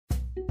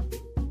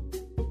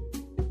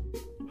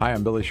Hi,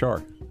 I'm Billy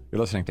Shore.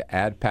 You're listening to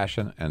Add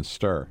Passion and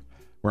Stir.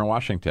 We're in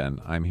Washington.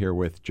 I'm here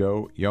with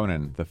Joe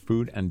Yonan, the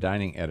food and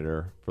dining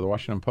editor for the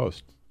Washington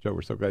Post. Joe,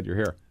 we're so glad you're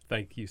here.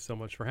 Thank you so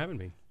much for having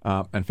me.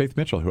 And Faith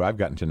Mitchell, who I've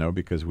gotten to know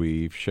because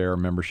we share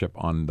membership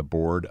on the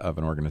board of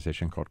an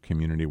organization called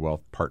Community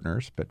Wealth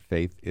Partners. But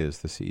Faith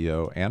is the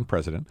CEO and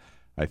president,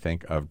 I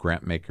think, of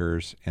Grant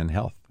Makers in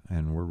Health.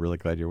 And we're really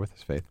glad you're with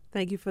us, Faith.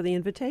 Thank you for the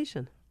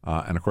invitation.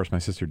 And, of course, my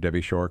sister,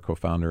 Debbie Shore,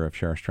 co-founder of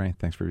Share Our Strength.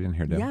 Thanks for being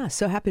here, Debbie. Yeah,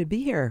 so happy to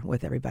be here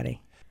with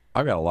everybody.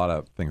 I've got a lot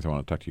of things I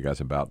want to talk to you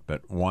guys about,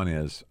 but one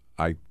is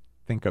I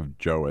think of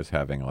Joe as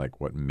having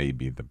like what may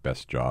be the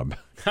best job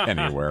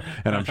anywhere.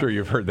 And I'm sure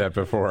you've heard that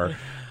before.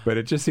 But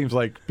it just seems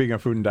like being a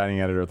food and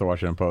dining editor at the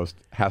Washington Post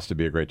has to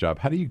be a great job.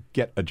 How do you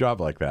get a job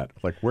like that?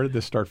 Like, where did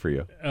this start for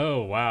you?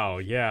 Oh, wow.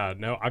 Yeah.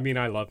 No, I mean,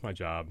 I love my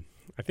job.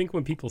 I think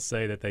when people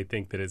say that they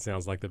think that it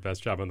sounds like the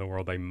best job in the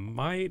world, they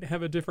might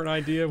have a different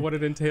idea of what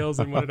it entails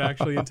and what it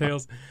actually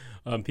entails.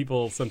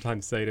 People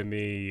sometimes say to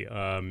me,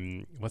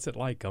 what's it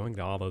like going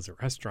to all those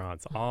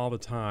restaurants all the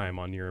time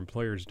on your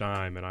employer's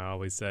dime? And I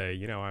always say,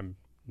 I'm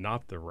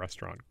not the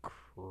restaurant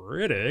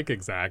critic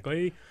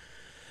exactly.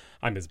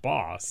 I'm his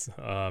boss,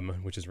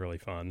 which is really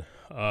fun.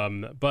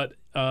 But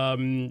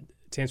to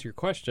answer your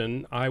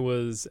question, I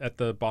was at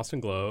the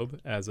Boston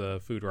Globe as a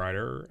food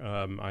writer.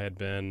 I had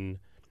been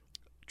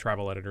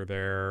travel editor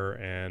there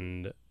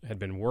and had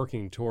been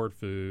working toward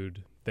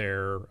food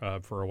there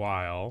for a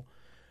while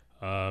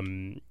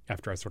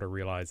after I sort of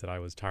realized that I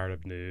was tired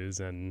of news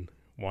and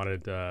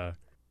wanted to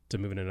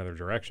move in another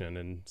direction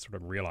and sort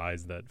of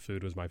realized that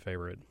food was my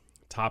favorite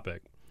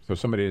topic. So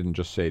somebody didn't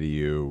just say to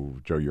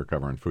you, Joe, you're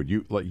covering food.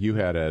 You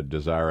had a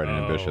desire and an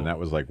ambition. That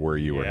was like where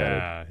you were headed.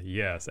 Yeah,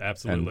 yes,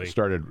 absolutely. And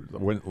started,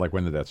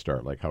 when did that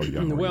start? Like how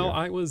young were you? Well,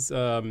 I was...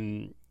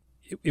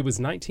 It was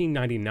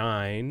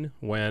 1999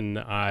 when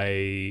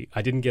I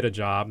didn't get a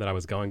job that I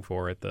was going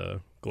for at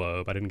the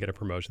Globe. I didn't get a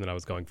promotion that I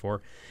was going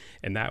for.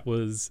 And that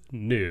was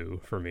new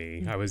for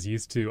me. I was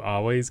used to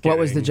always getting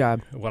What was the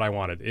job? What I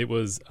wanted. It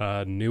was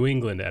a New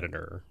England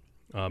editor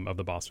of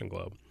the Boston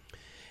Globe.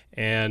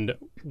 And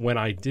when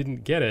I didn't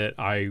get it,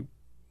 I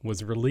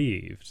was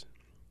relieved.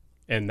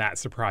 And that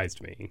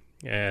surprised me.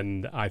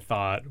 And I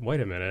thought,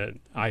 wait a minute,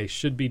 I'm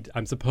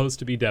supposed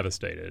to be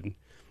devastated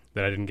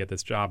that I didn't get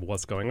this job.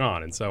 What's going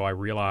on? And so I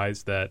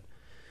realized that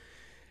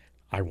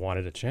I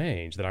wanted a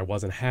change, that I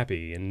wasn't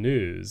happy in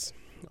news.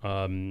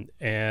 And,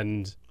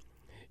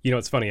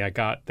 it's funny. I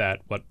got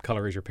that What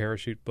Color Is Your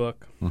Parachute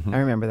book. Mm-hmm. I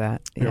remember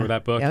that. Yeah. Remember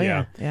that book? Oh,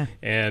 yeah.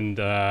 And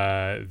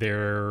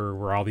there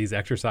were all these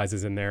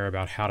exercises in there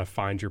about how to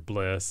find your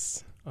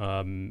bliss.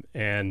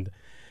 And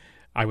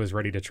I was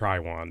ready to try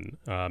one.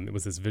 It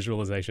was this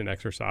visualization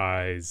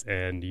exercise,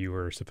 and you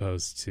were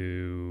supposed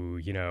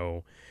to,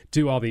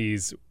 do all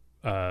these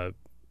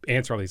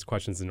answer all these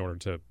questions in order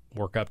to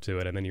work up to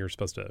it. And then you're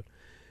supposed to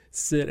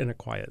sit in a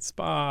quiet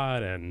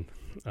spot and,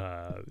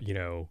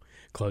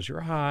 close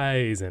your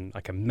eyes and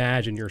like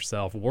imagine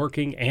yourself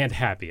working and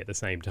happy at the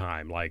same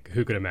time. Like,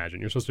 who could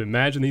imagine? You're supposed to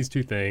imagine these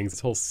two things, this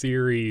whole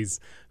series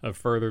of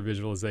further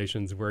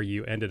visualizations where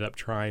you ended up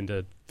trying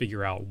to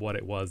figure out what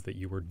it was that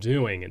you were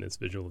doing in this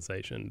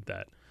visualization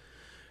that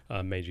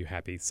made you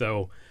happy.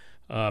 So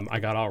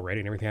I got all ready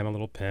and everything. I had my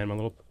little pen, my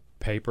little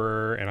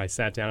paper, and I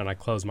sat down and I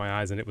closed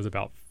my eyes, and it was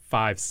about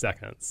 5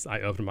 seconds.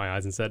 I opened my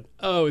eyes and said,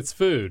 oh, it's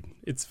food.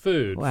 It's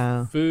food.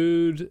 Wow.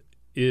 Food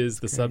is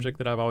the subject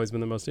that I've always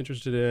been the most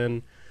interested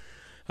in.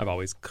 I've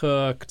always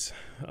cooked.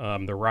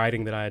 The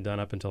writing that I had done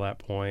up until that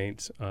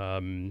point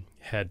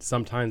had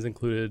sometimes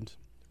included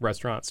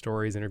restaurant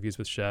stories, interviews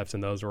with chefs,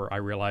 and I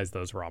realized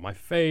those were all my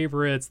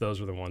favorites. Those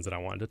were the ones that I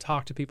wanted to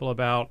talk to people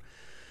about.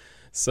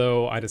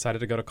 So I decided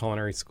to go to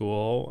culinary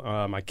school.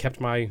 I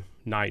kept my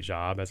night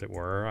job, as it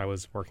were. I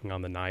was working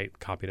on the night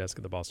copy desk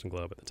at the Boston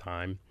Globe at the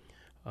time.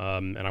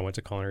 And I went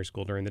to culinary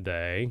school during the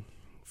day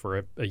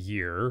for a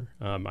year.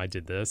 I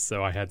did this.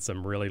 So I had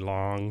some really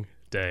long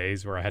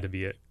days where I had to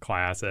be at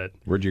class at...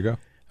 Where'd you go?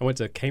 I went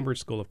to Cambridge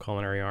School of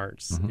Culinary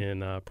Arts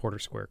in Porter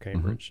Square,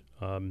 Cambridge.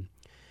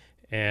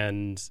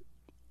 And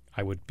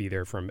I would be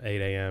there from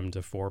 8 a.m.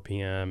 to 4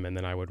 p.m. and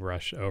then I would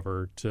rush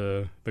over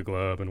to the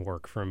Globe and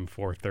work from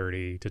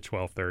 4:30 to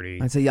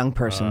 12:30. It's a young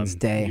person's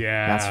day.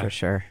 Yeah, that's for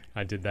sure.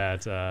 I did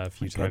that a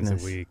few times a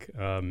week.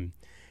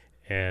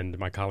 And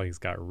my colleagues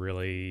got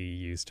really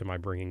used to my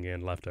bringing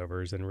in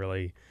leftovers and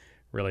really,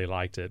 really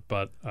liked it.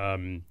 But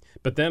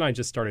then I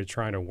just started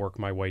trying to work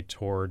my way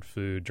toward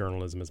food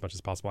journalism as much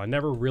as possible. I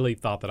never really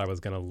thought that I was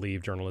going to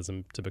leave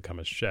journalism to become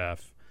a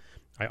chef.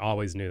 I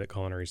always knew that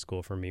culinary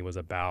school for me was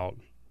about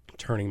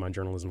turning my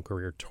journalism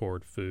career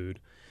toward food.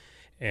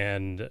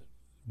 And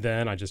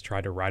then I just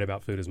tried to write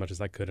about food as much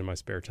as I could in my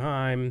spare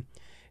time.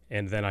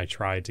 And then I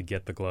tried to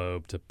get the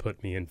Globe to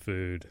put me in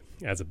food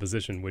as a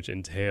position, which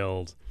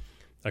entailed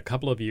a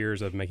couple of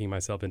years of making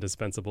myself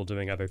indispensable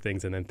doing other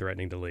things and then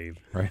threatening to leave.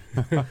 Right.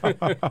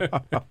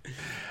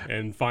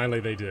 And finally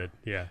they did,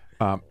 yeah.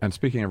 And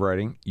speaking of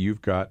writing,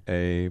 you've got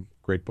a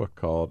great book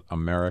called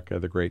America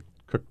the Great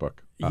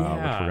Cookbook, which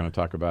we're going to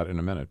talk about in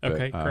a minute.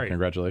 Okay, but, great.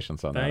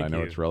 Congratulations on that. I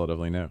know it's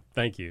relatively new.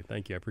 Thank you.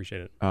 I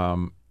appreciate it.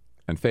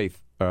 And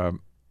Faith, are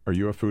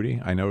you a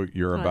foodie? I know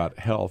you're about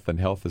health, and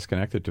health is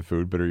connected to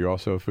food, but are you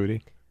also a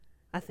foodie?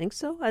 I think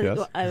so.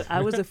 Yes.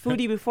 I was a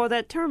foodie before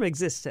that term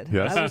existed.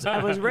 Yes.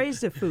 I was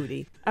raised a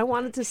foodie. I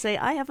wanted to say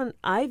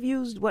I've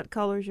used What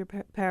Color Is Your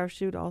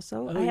Parachute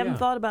also. Oh, I haven't yeah.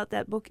 thought about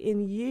that book in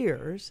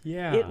years.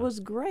 Yeah. It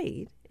was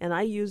great. And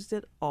I used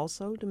it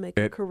also to make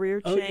a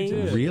career Oh, you change.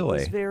 did? It Really?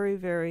 was very,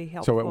 very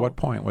helpful. So at what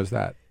point was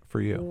that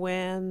for you?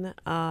 When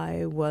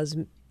I was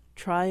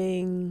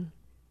trying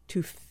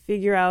to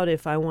figure out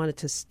if I wanted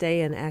to stay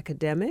an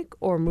academic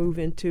or move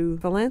into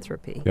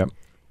philanthropy. Yep.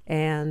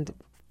 And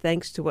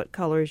thanks to What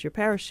Color Is Your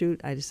Parachute,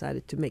 I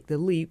decided to make the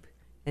leap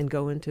and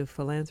go into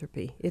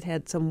philanthropy. It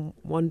had some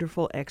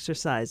wonderful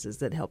exercises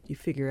that helped you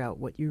figure out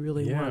what you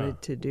really Yeah. wanted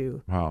to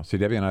do. Wow. See,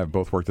 Debbie and I have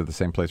both worked at the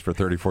same place for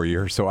 34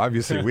 years, so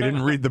obviously we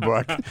didn't read the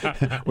book.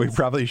 We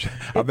probably should.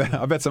 I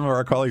bet some of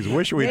our colleagues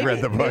wish we'd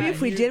read the book. Maybe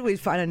if we did, we'd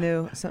find a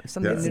new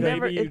something Yeah. It's new.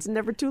 never, Maybe it's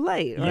never too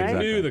late, You right?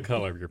 Exactly. knew the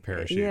color of your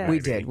parachute. Yeah. We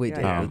maybe. did. We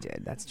did. Yeah. We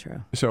did. That's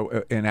true.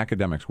 So in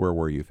academics, where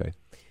were you, Faith?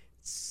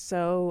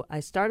 So I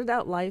started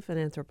out life an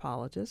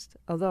anthropologist,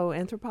 although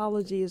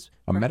anthropology is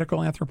A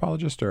medical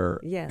anthropologist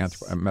or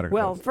yes. medical?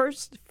 Well,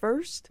 first,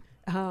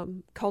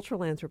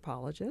 cultural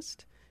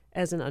anthropologist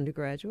as an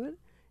undergraduate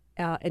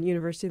at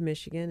University of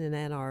Michigan in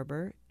Ann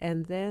Arbor,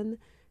 and then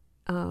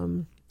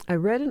I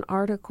read an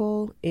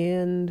article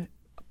in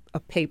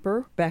a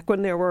paper back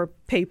when there were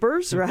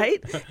papers,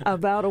 right,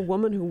 about a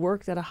woman who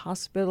worked at a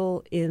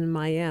hospital in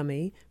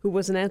Miami who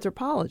was an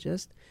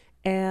anthropologist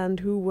and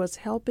who was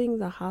helping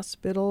the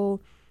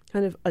hospital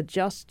kind of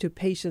adjust to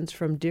patients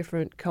from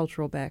different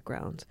cultural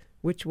backgrounds,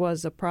 which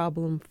was a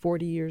problem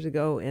 40 years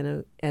ago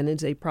and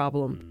is a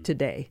problem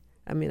today.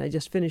 I mean, I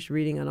just finished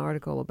reading an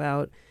article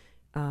about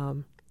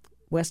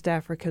West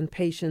African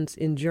patients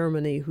in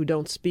Germany who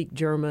don't speak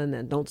German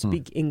and don't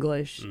speak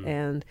English,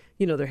 and,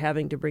 you know, they're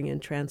having to bring in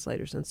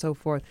translators and so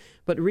forth.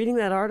 But reading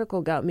that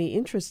article got me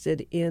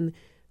interested in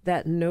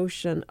that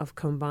notion of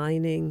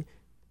combining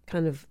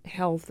kind of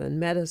health and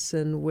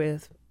medicine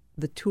with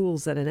the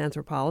tools that an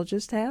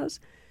anthropologist has.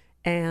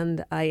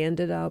 And I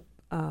ended up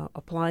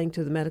applying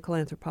to the medical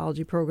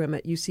anthropology program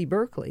at UC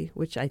Berkeley,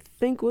 which I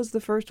think was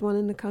the first one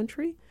in the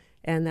country.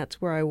 And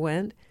that's where I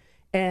went.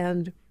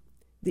 And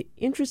the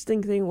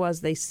interesting thing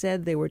was they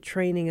said they were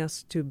training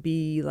us to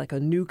be like a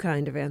new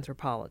kind of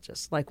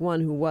anthropologist, like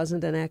one who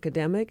wasn't an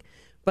academic,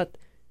 but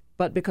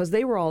because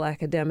they were all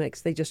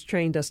academics, they just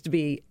trained us to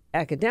be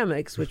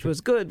academics, which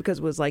was good because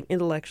it was like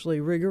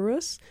intellectually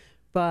rigorous,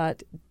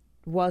 but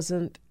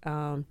wasn't,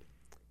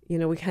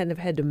 we kind of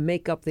had to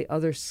make up the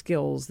other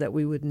skills that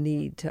we would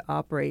need to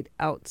operate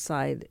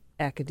outside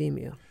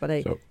academia.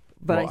 I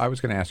was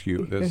going to ask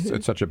you this.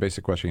 It's such a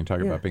basic question. You talk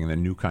about being the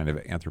new kind of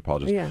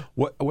anthropologist. Yeah.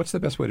 What's the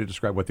best way to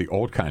describe what the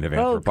old kind of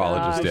Oh,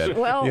 anthropologist gosh. did?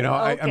 Well,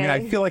 I mean, I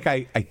okay. feel like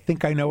I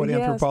think I know what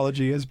Yes.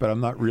 anthropology is, but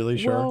I'm not really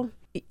sure. Well,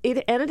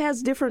 it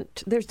has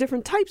there's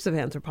different types of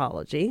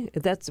anthropology,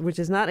 which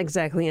is not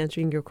exactly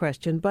answering your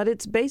question, but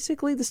it's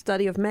basically the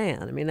study of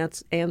man. I mean,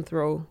 that's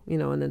anthro,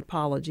 and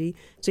anthropology.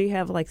 So you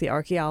have like the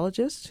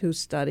archaeologists who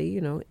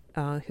study,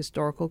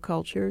 historical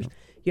cultures.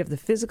 You have the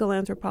physical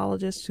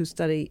anthropologists who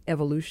study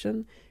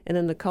evolution, and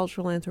then the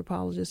cultural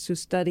anthropologists who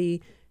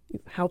study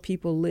how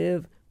people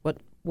live,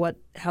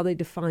 how they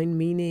define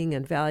meaning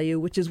and value,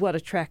 which is what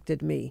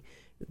attracted me,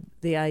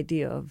 the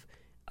idea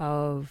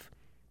of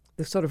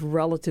the sort of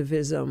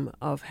relativism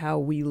of how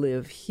we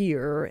live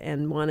here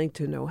and wanting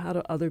to know how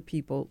do other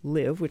people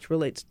live, which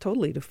relates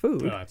totally to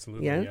food. Oh,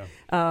 absolutely, yeah.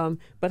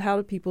 But how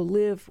do people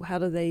live? How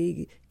do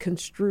they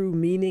construe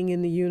meaning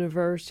in the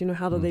universe?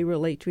 How do they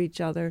relate to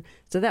each other?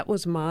 So that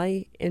was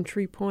my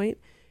entry point.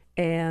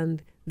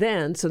 And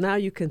then, so now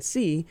you can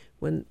see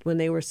when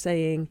they were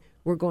saying,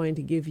 we're going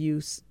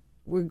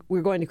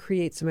to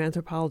create some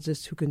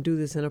anthropologists who can do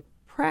this in a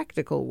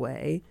practical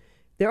way.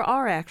 There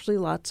are actually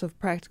lots of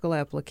practical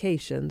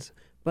applications,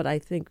 but I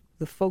think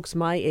the folks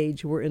my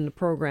age who were in the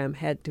program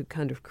had to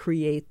kind of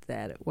create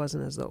that. It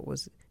wasn't as though it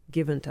was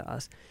given to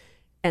us.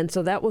 And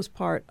so that was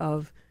part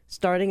of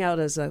starting out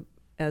as an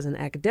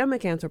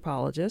academic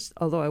anthropologist,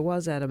 although I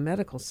was at a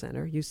medical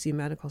center, UC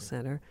Medical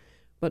Center,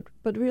 but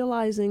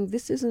realizing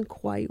this isn't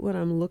quite what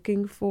I'm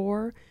looking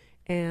for.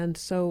 And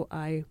so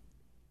I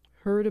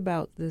heard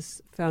about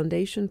this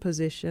foundation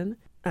position.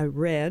 I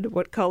read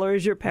What Color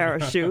Is Your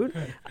Parachute?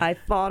 I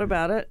thought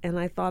about it, and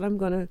I thought I'm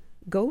going to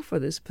go for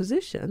this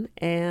position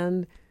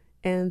and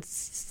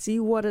see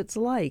what it's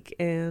like.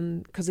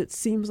 And because it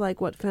seems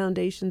like what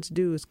foundations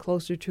do is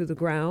closer to the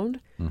ground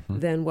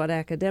than what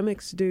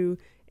academics do,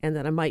 and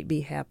that I might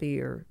be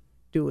happier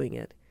doing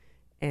it.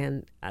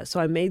 And so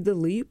I made the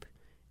leap,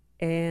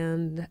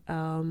 and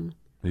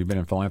You've been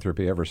in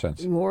philanthropy ever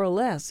since. more or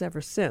less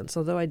ever since,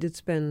 although I did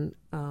spend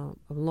a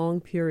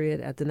long period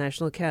at the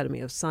National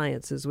Academy of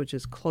Sciences, which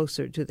is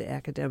closer to the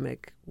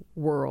academic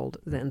world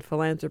than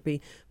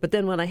philanthropy. But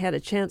then when I had a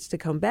chance to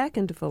come back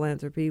into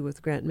philanthropy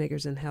with Grant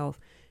Makers in Health,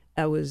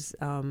 I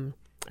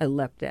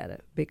leapt at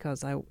it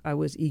because I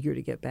was eager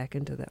to get back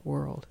into that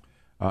world.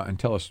 And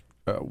tell us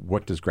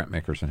what does Grant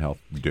Makers in Health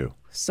do?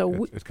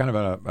 So It's kind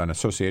of an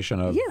association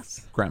of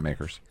Yes. grant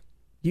makers.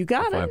 you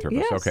got it.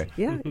 Philanthropists, Yes. okay.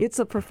 Yeah, it's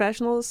a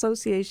professional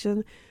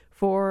association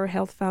for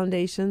health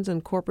foundations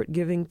and corporate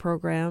giving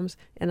programs,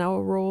 and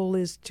our role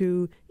is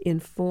to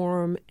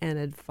inform and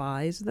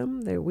advise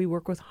them. We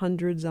work with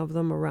hundreds of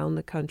them around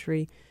the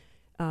country,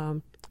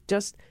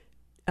 just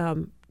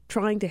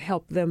trying to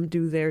help them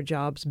do their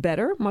jobs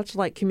better, much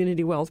like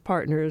Community Wealth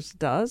Partners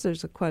does.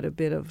 There's quite a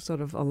bit of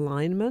sort of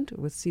alignment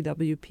with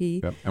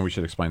CWP. Yep. And we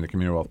should explain the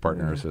Community Wealth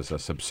Partners is a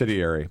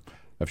subsidiary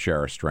of Share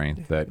Our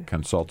Strength that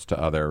consults to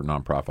other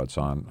nonprofits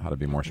on how to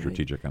be more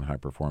strategic and high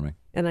performing.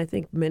 And I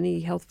think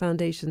many health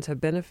foundations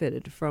have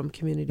benefited from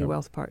Community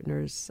Wealth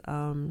Partners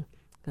kind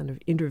of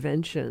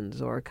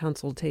interventions or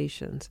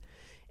consultations.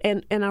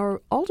 And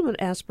our ultimate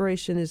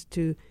aspiration is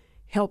to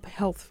help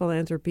health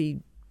philanthropy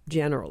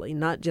generally,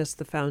 not just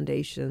the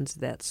foundations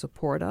that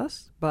support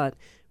us, but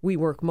we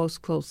work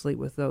most closely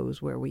with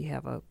those where we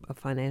have a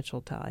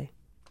financial tie.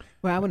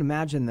 Well, I would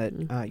imagine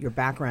that your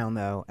background,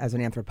 though, as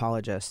an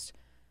anthropologist,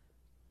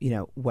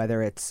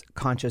 whether it's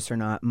conscious or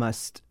not,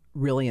 must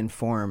really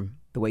inform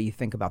the way you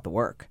think about the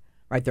work,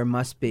 right? There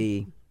must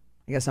be,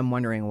 I guess I'm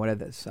wondering, what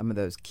are some of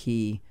those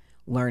key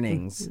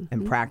learnings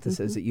and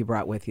practices that you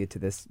brought with you to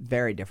this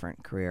very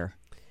different career?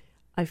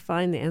 I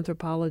find the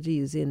anthropology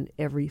is in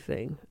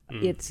everything.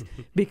 It's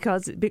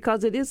because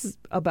it is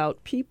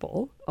about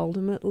people.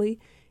 Ultimately,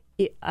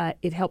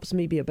 it helps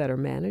me be a better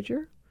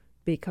manager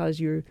because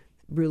you're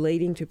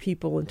relating to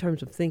people in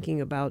terms of thinking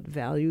about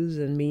values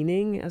and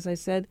meaning, as I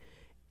said,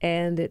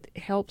 and it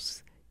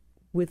helps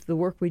with the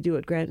work we do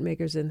at Grant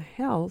Makers in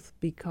Health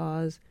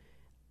because,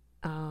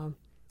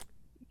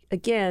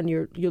 again,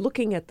 you're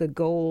looking at the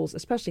goals.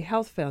 Especially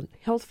health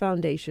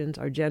foundations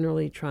are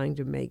generally trying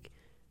to make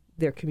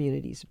their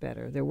communities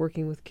better. They're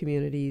working with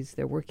communities.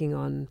 They're working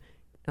on,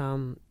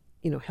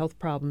 health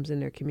problems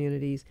in their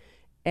communities.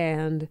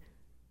 And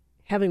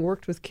having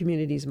worked with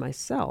communities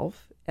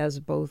myself as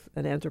both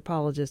an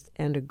anthropologist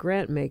and a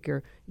grant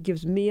maker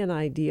gives me an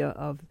idea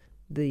of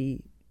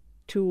the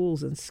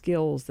tools and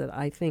skills that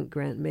I think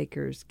grant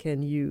makers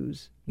can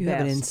use. You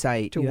have an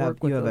insight to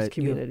work with those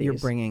communities. You're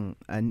bringing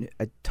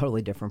a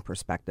totally different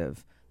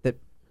perspective that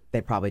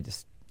they probably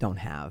just don't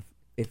have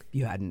if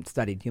you hadn't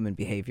studied human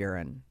behavior,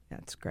 and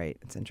that's great.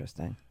 It's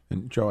interesting.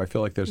 And Joe, I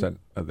feel like there's at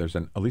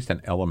least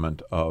an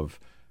element of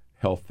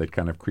health that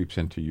kind of creeps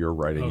into your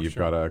writing. You've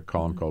got a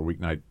column called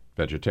Weeknight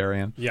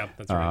Vegetarian. Yeah,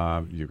 that's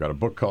right. You've got a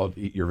book called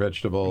Eat Your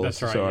Vegetables.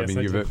 That's right. So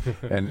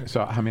yes,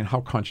 I mean,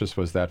 how conscious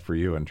was that for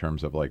you in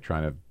terms of like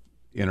trying to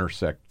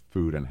intersect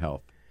food and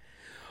health?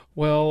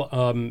 Well,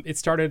 it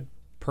started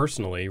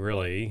personally,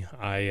 really.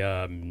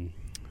 I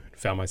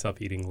found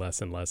myself eating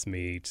less and less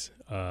meat,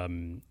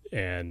 and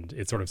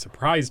it sort of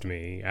surprised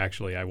me.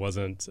 Actually, I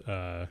wasn't.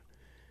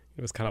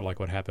 It was kind of like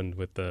what happened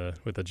with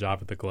the job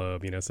at the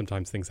Globe.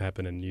 Sometimes things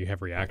happen and you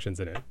have reactions,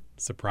 and it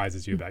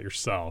surprises you about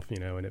yourself.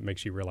 And it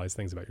makes you realize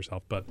things about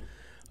yourself. But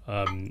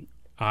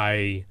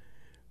I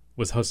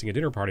was hosting a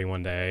dinner party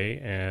one day,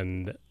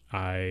 and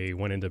I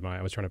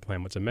was trying to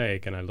plan what to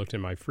make, and I looked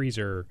in my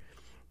freezer,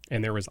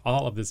 and there was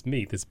all of this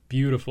meat, this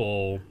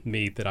beautiful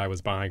meat that I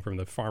was buying from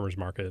the farmers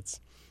markets,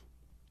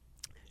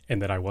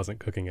 and that I wasn't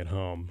cooking at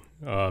home.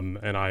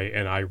 And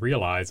I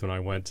realized when I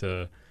went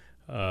to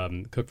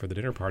cook for the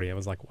dinner party, I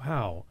was like,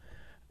 wow,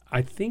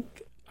 I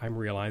think I'm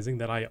realizing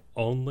that I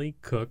only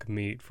cook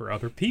meat for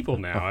other people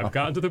now. I've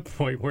gotten to the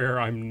point where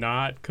I'm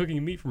not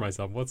cooking meat for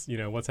myself. What's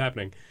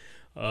happening?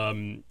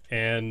 And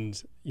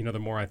the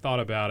more I thought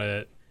about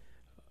it,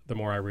 the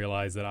more I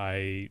realized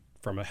that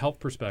from a health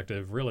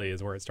perspective, really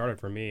is where it started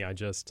for me. I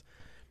just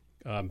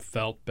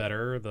felt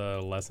better the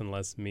less and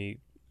less meat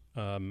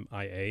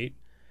I ate,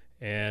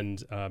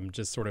 and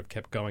just sort of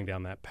kept going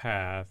down that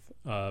path.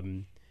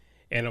 And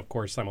of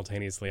course,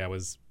 simultaneously, I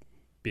was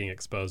being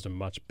exposed to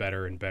much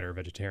better and better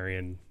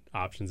vegetarian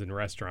options in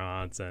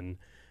restaurants and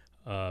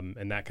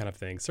that kind of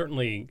thing.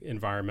 Certainly,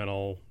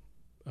 environmental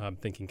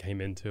thinking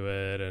came into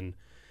it,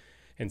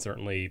 and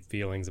certainly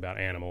feelings about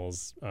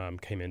animals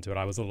came into it.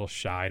 I was a little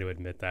shy to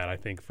admit that, I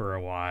think, for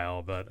a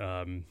while, but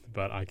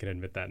I can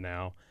admit that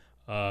now.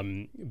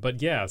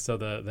 But yeah, so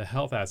the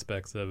health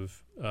aspects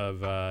of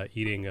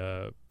eating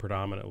a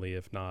predominantly,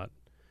 if not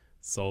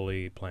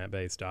solely,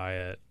 plant-based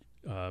diet,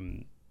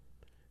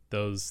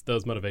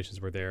 those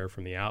motivations were there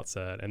from the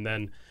outset. And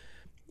then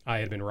I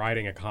had been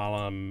writing a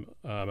column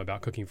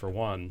about cooking for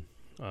one,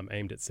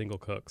 aimed at single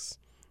cooks,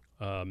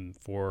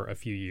 for a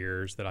few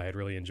years that I had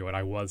really enjoyed.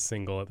 I was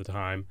single at the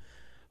time.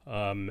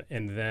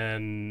 And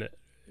then,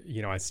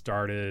 I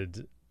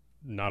started,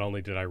 not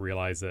only did I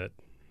realize that,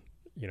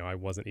 I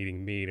wasn't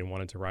eating meat and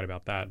wanted to write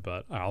about that,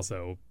 but I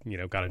also,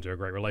 got into a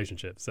great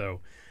relationship.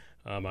 So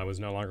I was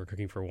no longer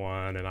cooking for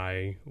one, and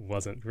I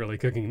wasn't really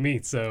cooking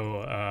meat.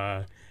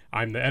 So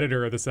I'm the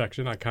editor of the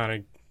section. I kind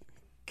of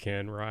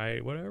can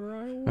write whatever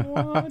I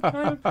want.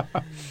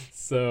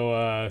 So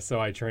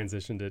I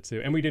transitioned it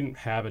to, and we didn't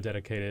have a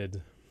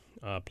dedicated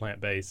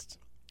plant-based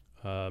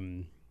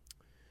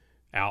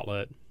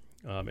outlet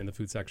in the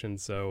food section.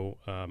 So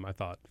I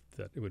thought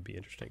it would be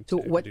interesting. So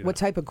to what do what that.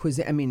 type of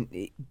cuisine? I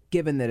mean,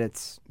 given that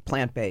it's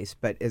plant based,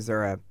 but is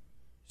there a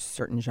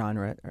certain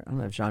genre? Or I don't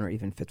know if genre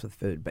even fits with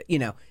food, but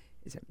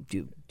is it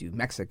do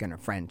Mexican or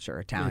French or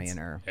Italian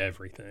or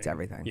Everything. it's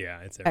everything? Yeah,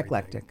 it's everything.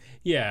 Eclectic.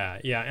 Yeah,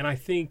 and I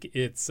think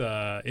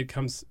it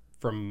comes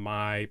from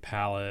my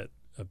palate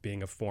of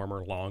being a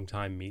former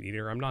longtime meat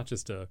eater. I'm not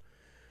just a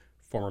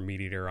former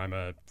meat eater. I'm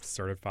a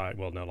certified,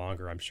 well, no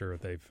longer. I'm sure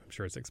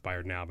it's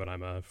expired now, but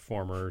I'm a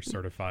former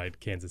certified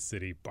Kansas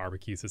City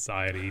Barbecue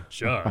Society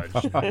judge.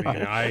 I mean,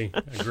 I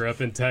grew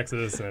up in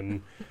Texas,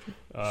 and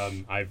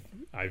I've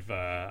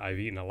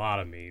eaten a lot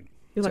of meat.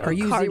 You're like Are a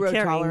you zero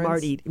card-carrying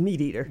tolerance?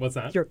 meat eater. What's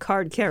that? You're a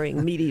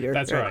card-carrying meat eater.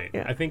 That's right.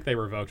 Yeah. I think they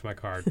revoked my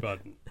card, but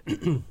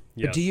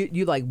yes. Do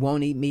you like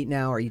won't eat meat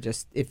now, or you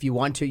just if you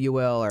want to you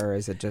will, or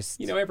is it just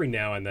Every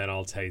now and then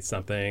I'll taste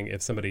something.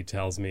 If somebody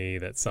tells me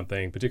that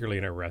something, particularly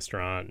in a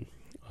restaurant,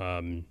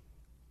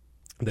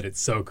 that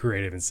it's so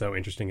creative and so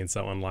interesting and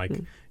so unlike,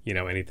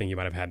 anything you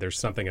might have had, there's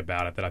something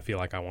about it that I feel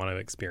like I want to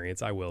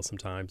experience. I will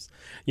sometimes.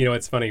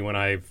 It's funny when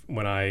I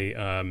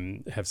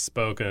have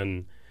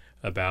spoken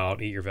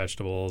about Eat Your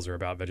Vegetables or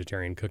about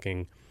vegetarian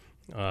cooking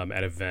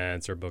at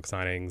events or book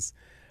signings,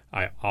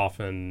 I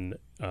often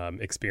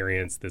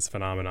experience this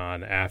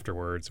phenomenon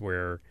afterwards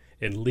where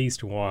at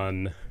least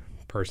one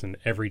person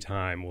every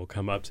time will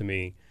come up to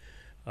me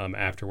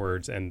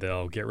afterwards, and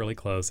they'll get really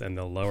close and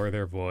they'll lower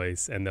their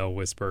voice and they'll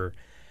whisper,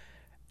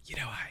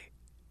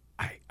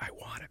 I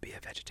want to be a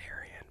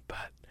vegetarian,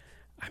 but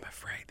I'm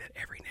afraid that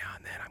every now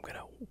and then I'm going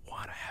to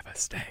want to have a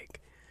steak.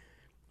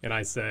 And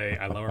I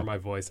lower my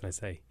voice and I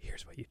say,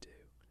 here's what you do.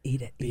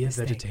 eat it? Be eat a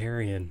steak.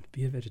 vegetarian.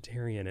 Be a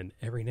vegetarian, and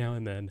every now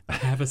and then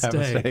have a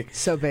steak.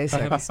 So basic.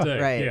 Have a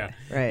steak. Right. Yeah.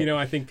 Right.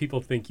 I think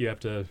people think you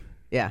have to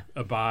Yeah.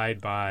 abide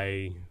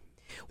by.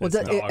 Well,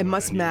 this it dogma,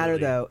 must and you matter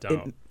really though.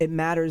 don't. It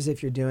matters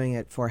if you're doing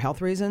it for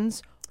health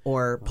reasons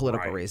or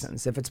political Right.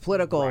 reasons. If it's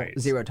political, Right.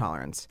 zero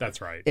tolerance.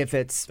 That's right. If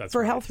it's That's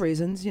for right. health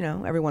reasons,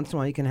 every once in a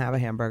while you can have a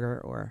hamburger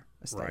or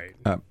a steak.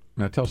 Right.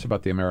 Now tell us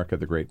about the America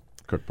the Great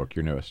cookbook,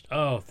 your newest.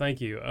 Oh,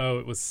 thank you. Oh,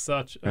 it was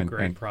such a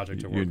great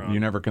project to work on. You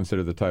never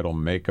considered the title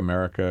 "Make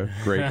America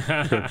Great"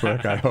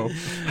 cookbook, I hope.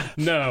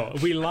 No,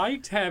 we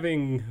liked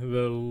having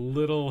the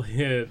little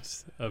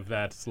hint of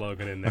that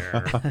slogan in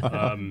there.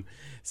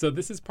 So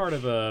this is part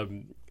of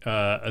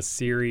a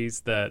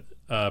series that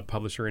a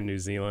publisher in New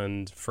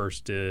Zealand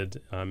first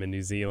did in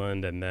New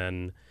Zealand and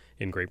then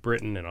in Great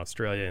Britain and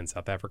Australia and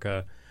South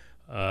Africa,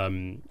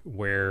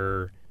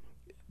 where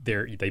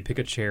they pick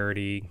a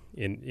charity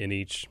in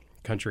each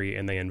country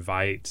and they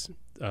invite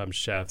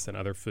chefs and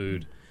other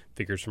food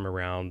figures from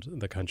around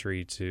the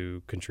country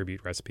to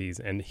contribute recipes.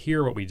 And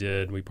here what we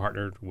did, we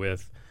partnered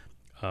with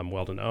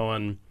Weldon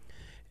Owen,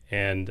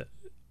 and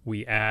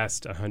we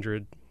asked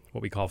 100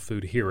 what we call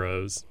food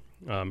heroes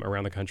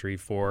around the country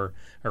for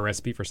a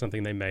recipe for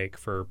something they make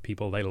for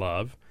people they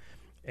love.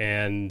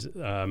 And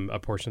a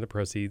portion of the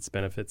proceeds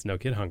benefits No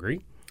Kid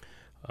Hungry.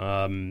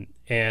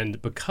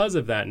 And because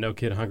of that No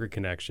Kid Hungry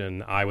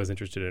connection, I was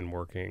interested in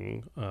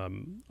working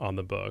on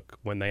the book.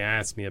 When they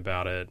asked me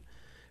about it,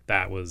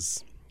 that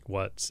was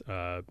what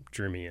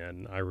drew me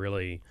in. I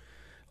really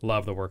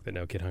love the work that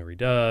No Kid Hungry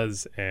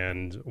does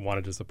and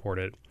wanted to support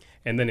it.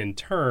 And then in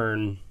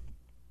turn,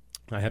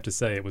 I have to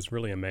say it was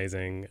really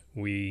amazing.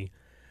 We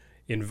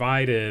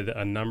invited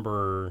a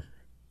number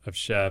of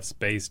chefs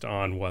based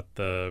on what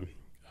the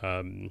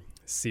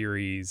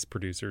series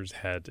producers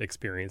had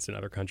experienced in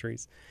other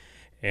countries.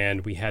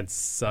 And we had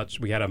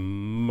a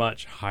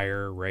much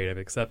higher rate of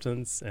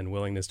acceptance and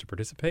willingness to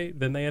participate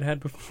than they had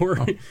before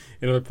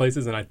in other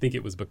places. And I think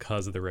it was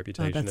because of the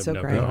reputation that's of so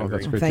No great. Kid Oh, Hungry.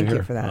 that's great Thank to you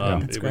hear. for that.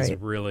 That's It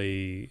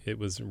great.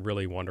 was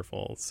really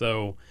wonderful.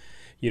 So,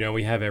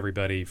 we have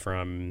everybody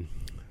from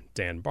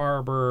Dan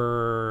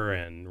Barber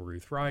and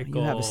Ruth Reichel.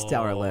 You have a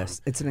stellar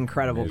list. It's an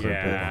incredible group of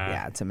people. Yeah,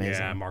 Yeah, it's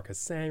amazing. Yeah, Marcus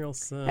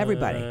Samuelson.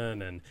 Everybody.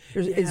 And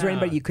Is there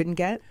anybody you couldn't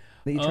get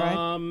that you tried?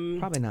 Um,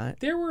 Probably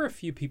not. There were a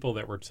few people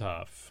that were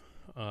tough,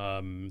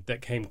 that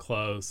came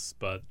close,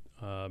 but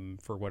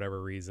for whatever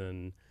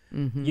reason,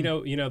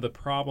 the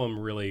problem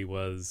really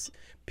was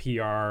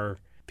PR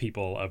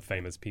people of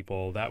famous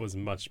people. That was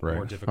much Right,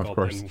 more of difficult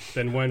course.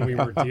 than when we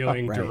were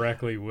dealing Right.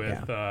 directly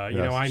with. Yes.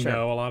 I Sure.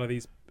 know a lot of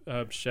these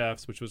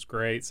chefs, which was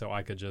great, so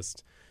I could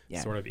just Yeah.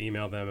 sort of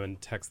email them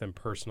and text them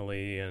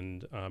personally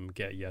and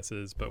get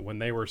yeses. But when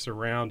they were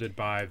surrounded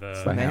by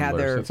The They had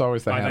handlers. their- It's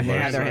always the by the handlers.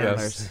 They had their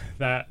handlers,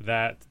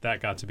 handlers.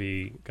 that got to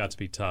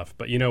be tough.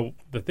 But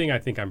the thing I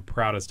think I'm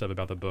proudest of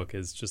about the book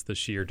is just the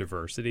sheer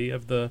diversity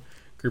of the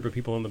group of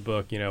people in the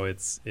book.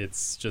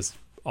 It's just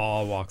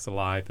all walks of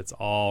life. It's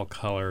all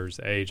colors,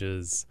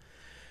 ages.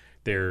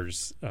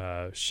 There's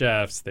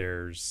chefs.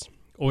 There's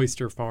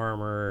oyster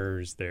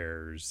farmers.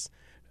 There's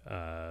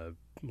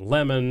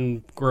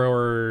lemon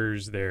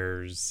growers.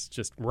 There's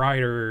just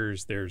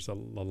writers. There's a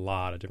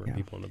lot of different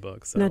people in the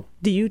book. So. Now,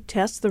 do you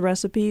test the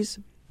recipes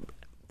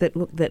that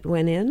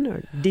went in,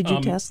 or did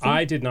you test them?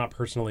 I did not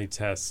personally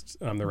test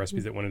the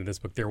recipes that went into this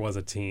book. There was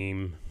a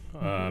team.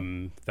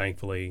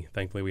 Thankfully,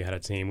 we had a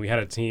team. We had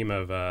a team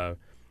of a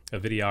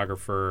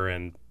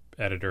videographer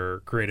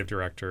editor, creative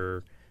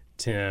director,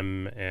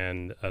 Tim,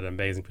 and an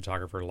amazing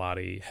photographer,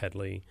 Lottie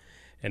Headley.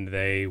 And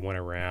they went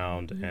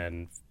around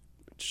and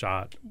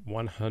shot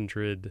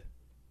 100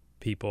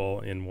 people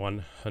in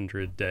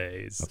 100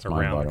 days That's around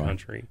the mind-boggling.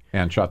 country.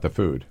 And shot the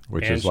food,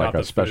 which And is like shot a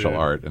the special food.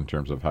 art in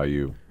terms of how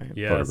you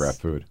Yes. photograph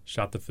food.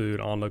 Shot the food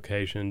on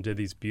location, did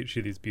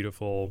shoot these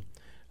beautiful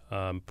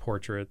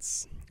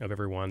portraits of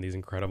everyone, these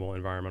incredible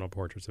environmental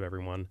portraits of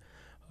everyone.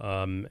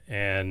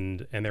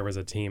 And there was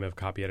a team of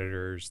copy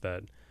editors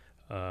that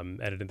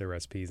edited the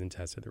recipes and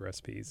tested the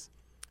recipes.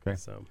 Okay.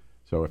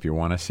 So if you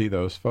want to see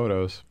those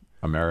photos,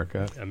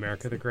 America,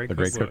 America the Great the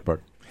Great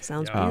Cookbook.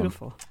 Sounds Yeah.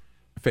 beautiful.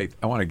 Faith,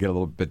 I want to get a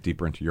little bit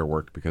deeper into your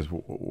work because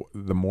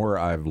the more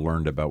I've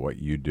learned about what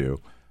you do,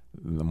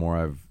 the more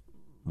I've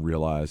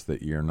realized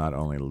that you're not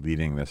only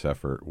leading this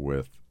effort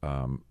with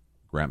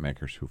grant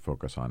makers who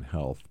focus on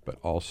health, but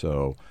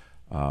also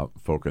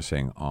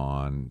focusing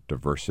on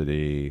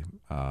diversity,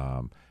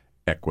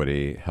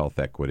 equity, health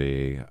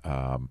equity.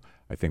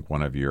 I think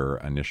one of your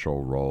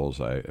initial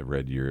roles, I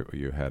read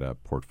you had a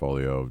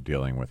portfolio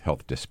dealing with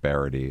health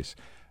disparities.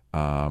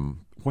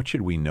 What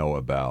should we know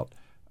about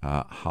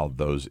how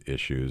those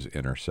issues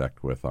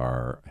intersect with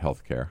our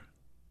healthcare?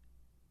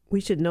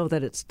 We should know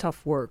that it's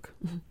tough work.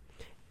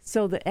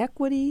 So the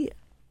equity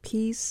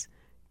piece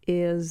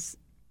is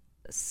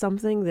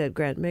something that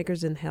Grant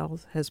Makers in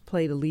Health has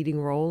played a leading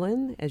role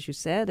in, as you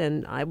said,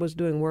 and I was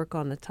doing work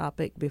on the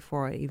topic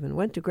before I even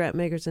went to Grant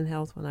Makers in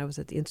Health when I was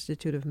at the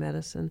Institute of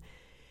Medicine.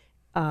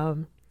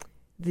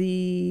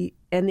 The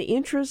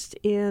interest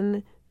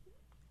in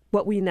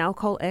what we now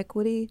call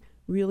equity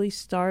really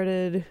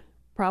started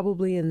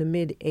probably in the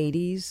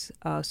mid-'80s.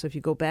 So if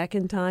you go back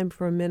in time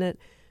for a minute,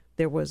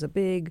 there was a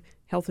big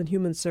Health and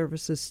Human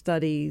Services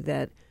study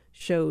that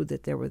showed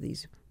that there were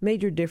these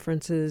major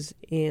differences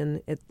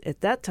in,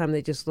 at that time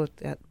they just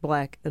looked at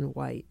black and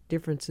white,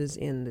 differences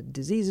in the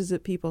diseases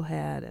that people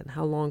had and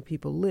how long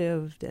people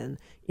lived and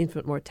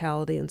infant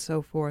mortality and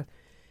so forth.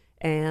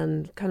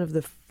 And kind of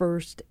the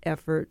first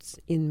efforts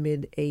in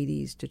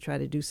mid-'80s to try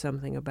to do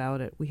something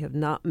about it. We have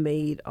not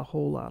made a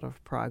whole lot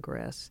of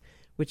progress,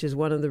 which is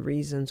one of the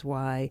reasons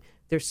why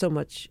there's so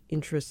much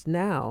interest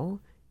now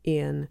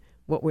in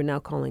what we're now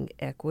calling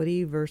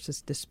equity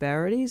versus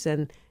disparities.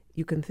 And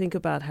you can think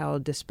about how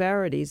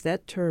disparities,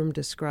 that term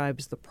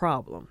describes the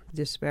problem.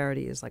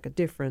 Disparity is like a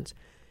difference.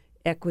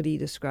 Equity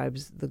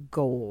describes the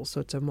goal. So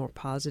it's a more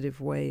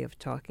positive way of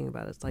talking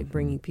about it. It's like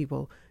bringing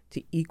people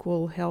to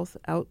equal health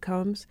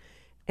outcomes.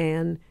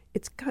 And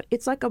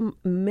it's like a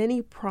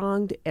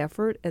many-pronged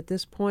effort at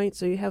this point.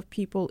 So you have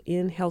people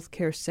in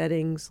healthcare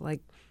settings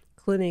like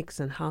clinics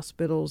and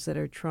hospitals that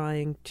are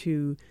trying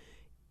to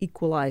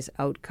equalize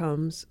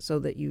outcomes so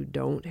that you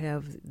don't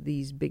have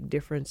these big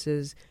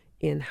differences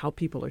in how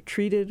people are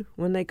treated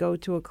when they go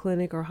to a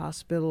clinic or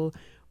hospital,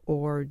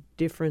 or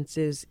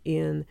differences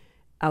in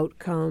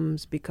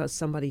outcomes because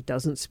somebody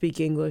doesn't speak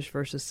English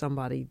versus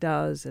somebody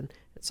does, and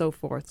so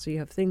forth. So you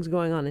have things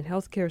going on in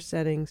healthcare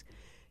settings.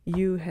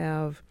 You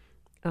have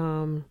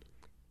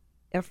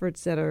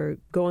efforts that are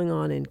going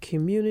on in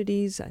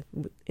communities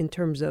in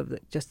terms of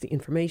just the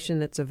information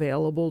that's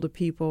available to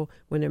people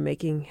when they're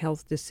making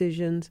health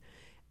decisions.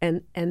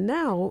 And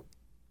now,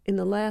 in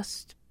the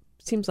last,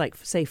 seems like,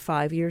 say,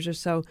 5 years or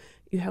so,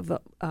 you have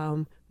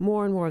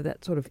more and more of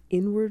that sort of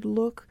inward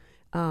look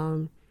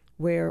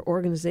where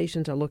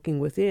organizations are looking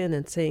within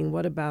and saying,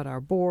 what about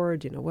our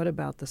board? What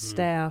about the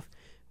staff?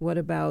 What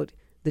about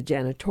the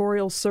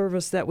janitorial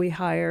service that we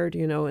hired?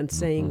 And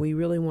saying we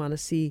really want to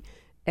see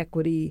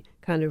equity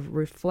kind of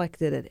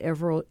reflected at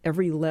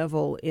every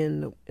level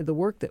in the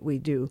work that we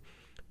do.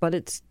 But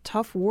it's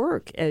tough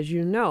work, as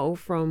you know,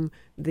 from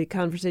the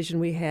conversation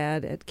we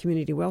had at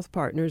Community Wealth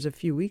Partners a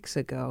few weeks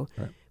ago,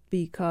 right.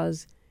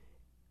 Because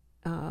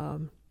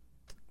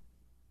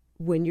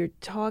when you're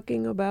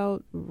talking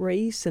about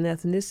race and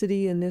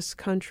ethnicity in this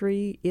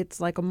country, it's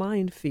like a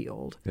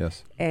minefield.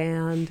 Yes.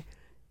 And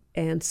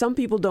some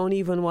people don't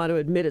even want to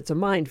admit it's a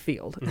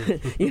minefield.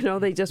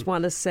 They just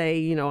want to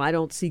say, I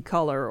don't see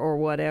color or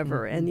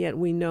whatever. And yet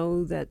we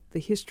know that the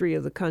history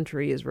of the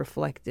country is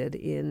reflected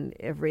in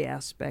every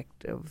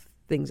aspect of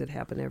things that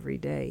happen every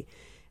day.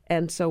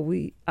 And so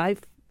I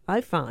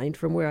find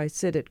from where I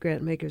sit at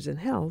Grant Makers in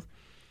Health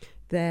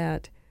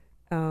that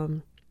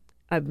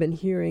I've been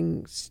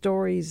hearing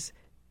stories.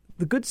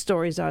 The good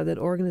stories are that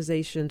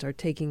organizations are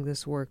taking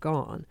this work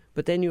on,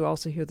 but then you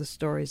also hear the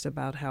stories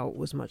about how it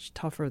was much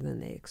tougher than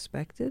they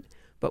expected.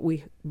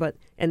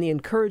 And the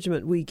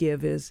encouragement we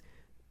give is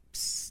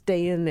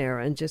stay in there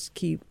and just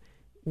keep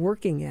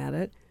working at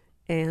it.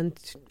 And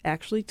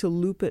actually, to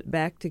loop it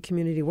back to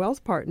Community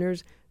Wealth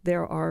Partners,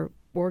 there are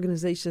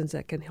organizations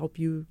that can help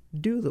you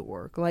do the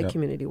work, like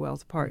Community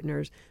Wealth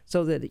Partners,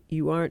 so that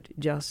you aren't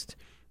just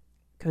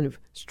kind of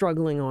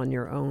struggling on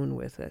your own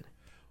with it.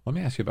 Let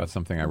me ask you about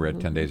something I read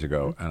 10 days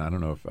ago, and I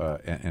don't know if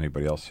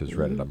anybody else has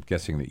read it. I'm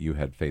guessing that you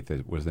had, Faith.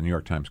 It was the New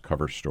York Times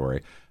cover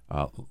story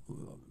of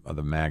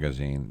the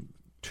magazine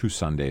 2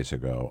 Sundays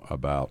ago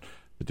about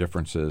the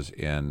differences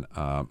in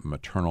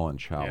maternal and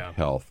child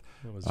health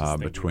was just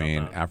thinking between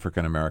about that.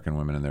 African American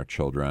women and their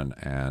children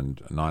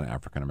and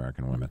non-African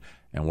American women.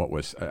 And what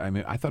was, I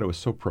mean, I thought it was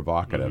so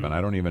provocative, and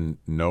I don't even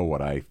know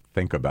what I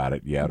think about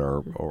it yet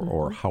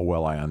or how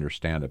well I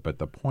understand it. But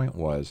the point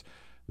was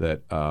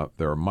that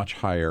there are much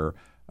higher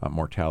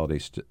mortality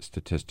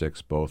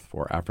statistics both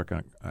for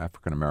African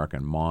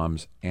American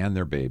moms and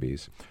their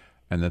babies,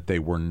 and that they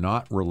were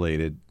not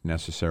related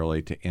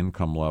necessarily to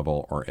income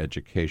level or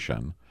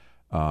education,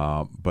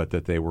 but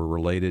that they were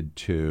related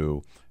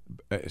to,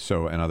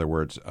 so in other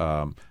words,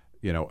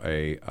 you know,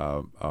 a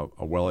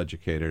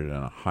well-educated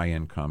and a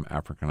high-income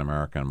African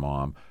American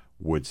mom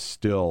would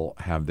still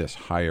have this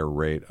higher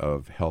rate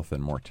of health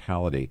and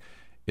mortality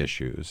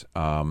issues.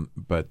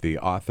 But the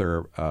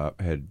author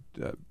had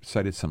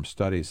cited some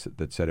studies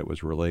that said it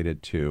was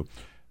related to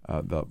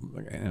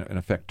in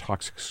effect,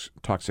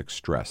 toxic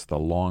stress, the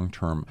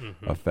long-term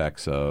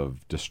effects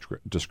of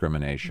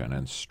discrimination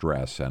and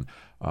stress, and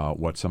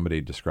what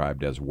somebody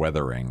described as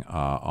weathering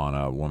on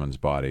a woman's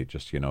body,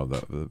 just, you know,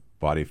 the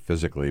body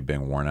physically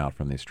being worn out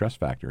from these stress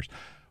factors.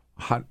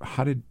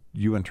 How did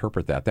you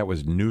interpret that? That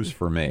was news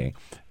for me,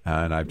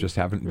 and I just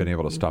haven't been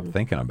able to stop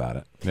thinking about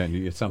it. And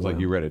it sounds like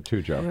you read it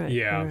too, Joe. Right,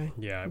 Yeah, right.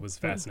 yeah, it was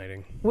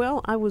fascinating.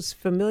 Well, I was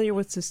familiar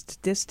with the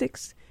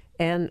statistics,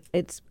 and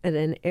it's in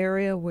an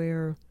area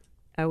where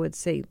I would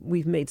say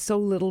we've made so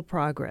little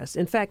progress.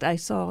 In fact, I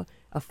saw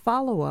a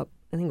follow-up,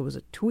 I think it was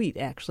a tweet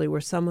actually,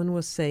 where someone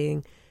was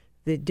saying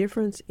the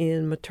difference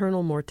in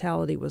maternal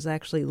mortality was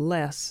actually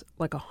less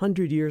like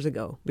 100 years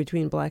ago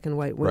between black and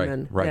white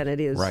women than it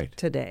is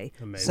today.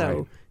 Amazing. So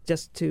Right.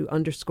 just to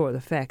underscore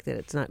the fact that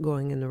it's not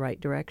going in the right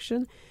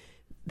direction,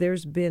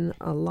 there's been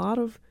a lot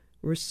of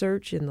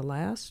research in the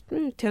last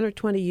 10 or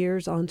 20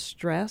 years on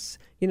stress,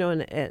 you know,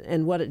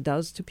 and what it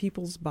does to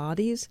people's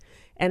bodies.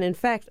 And in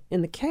fact,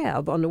 in the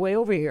cab on the way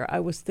over here, I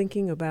was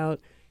thinking about,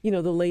 you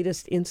know, the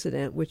latest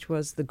incident, which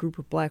was the group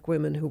of black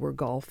women who were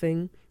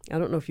golfing. I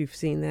don't know if you've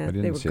seen that. I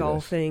didn't They were see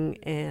golfing,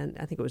 and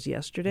I think it was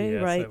yesterday,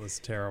 Yes, right? that was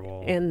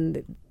terrible.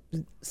 And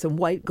some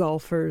white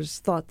golfers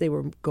thought they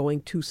were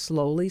going too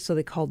slowly, so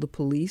they called the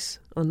police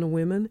on the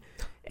women.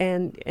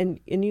 And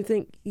you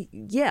think,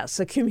 yes,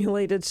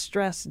 accumulated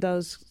stress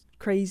does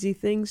crazy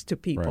things to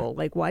people. Right.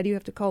 Like, why do you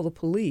have to call the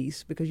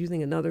police because you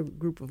think another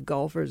group of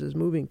golfers is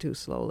moving too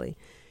slowly?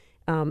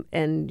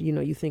 And, you know,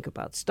 you think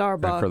about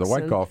Starbucks. And for the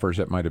white and, golfers,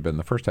 it might have been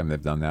the first time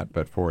they've done that.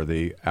 But for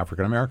the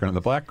African American and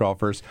the black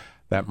golfers,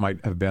 that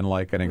might have been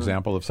like an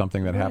example of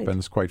something that Right.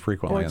 happens quite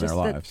frequently or in just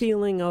their that lives.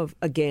 feeling of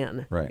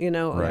again, Right. you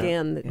know, Right.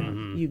 again, that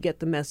you get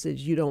the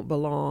message you don't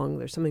belong,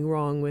 there's something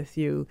wrong with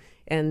you.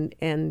 And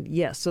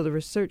yes, so the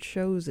research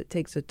shows it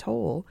takes a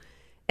toll.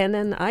 And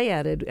then I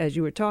added, as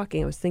you were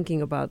talking, I was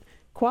thinking about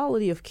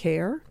quality of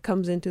care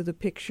comes into the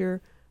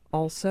picture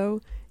also,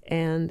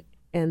 and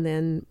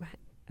then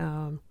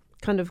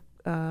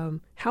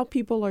how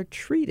people are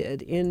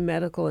treated in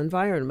medical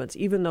environments,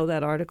 even though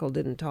that article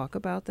didn't talk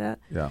about that.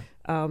 Yeah.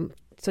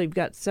 So you've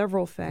got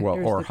several factors.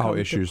 Well, or that how come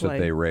to issues that play.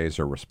 they raise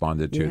are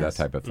responded to, that Yes.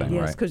 type of thing,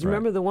 Yes, right? because Right.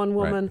 remember the one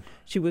Right. woman,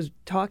 she was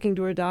talking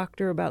to her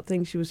doctor about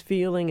things she was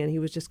feeling, and he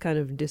was just kind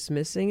of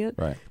dismissing it.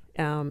 Right.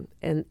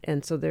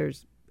 And so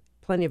there's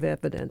plenty of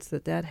evidence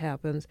that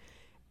happens.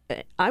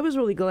 I was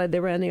really glad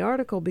they ran the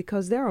article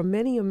because there are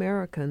many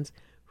Americans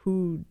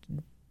who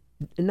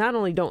not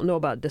only don't know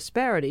about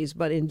disparities,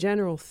 but in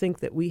general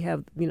think that we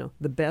have, you know,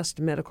 the best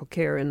medical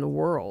care in the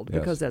world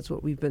because Yes. that's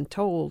what we've been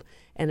told.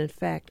 And in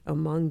fact,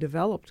 among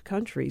developed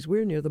countries,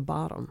 we're near the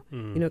bottom.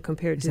 You know,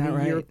 compared Is to that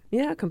the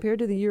right? compared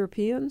to the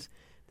Europeans,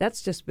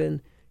 that's just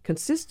been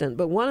consistent.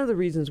 But one of the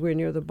reasons we're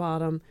near the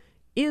bottom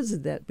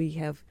is that we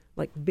have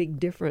like big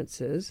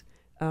differences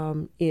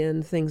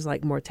in things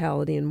like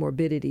mortality and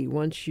morbidity.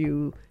 Once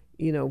you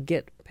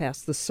get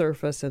past the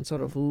surface and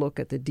sort of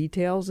look at the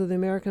details of the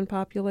American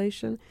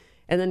population.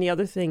 And then the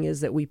other thing is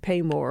that we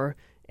pay more,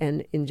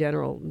 and in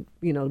general,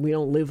 you know, we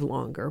don't live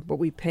longer, but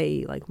we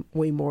pay like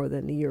way more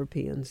than the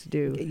Europeans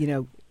do. You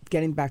know,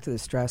 getting back to the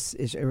stress,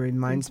 it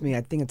reminds me,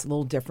 I think it's a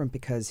little different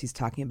because he's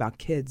talking about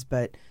kids,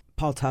 but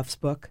Paul Tufts'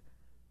 book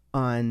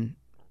on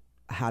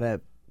how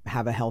to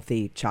have a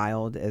healthy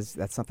child,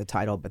 that's not the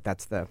title, but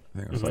that's the... I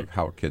think it was like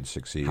how kids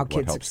succeed. How what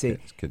kids helps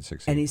succeed. Kids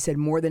succeed. And he said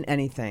more than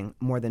anything,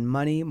 more than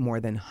money, more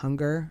than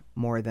hunger,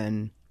 more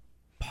than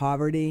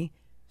poverty,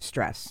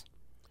 stress.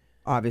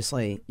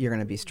 Obviously, you're going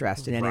to be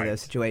stressed in any of Right,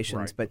 those situations,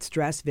 right. but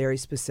stress very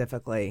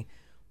specifically,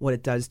 what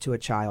it does to a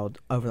child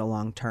over the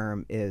long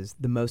term is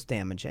the most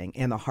damaging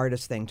and the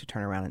hardest thing to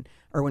turn around. And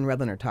Erwin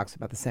Redliner talks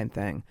about the same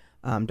thing.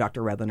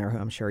 Dr. Redliner, who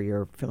I'm sure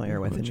you're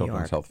familiar with The in New Children's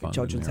York, Health Fund in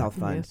Children's New York. Health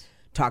Fund, Yes.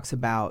 talks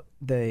about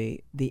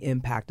the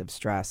impact of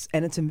stress,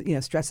 and it's, you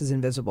know, stress is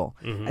invisible,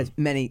 as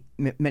many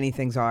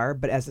things are,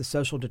 but as a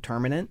social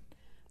determinant.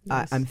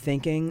 I'm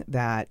thinking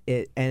that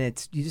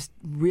it's you just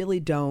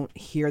really don't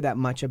hear that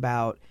much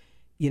about,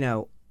 you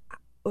know,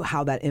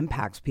 how that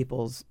impacts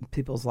people's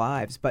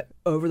lives. But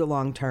over the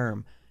long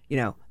term, you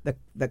know,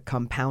 the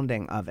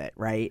compounding of it,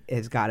 right,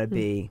 has got to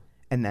be.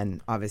 And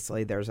then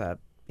obviously there's a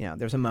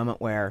moment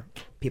where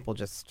people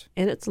just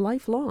And it's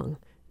lifelong.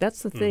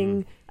 That's the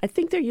thing. I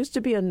think there used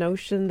to be a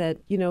notion that,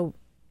 you know,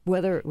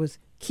 whether it was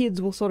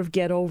kids will sort of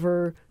get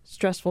over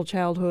stressful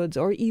childhoods,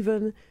 or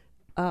even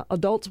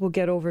adults will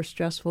get over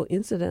stressful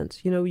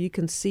incidents. You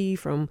can see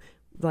from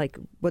like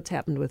what's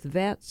happened with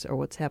vets or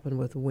what's happened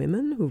with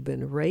women who've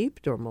been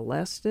raped or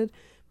molested,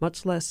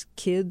 much less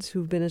kids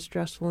who've been in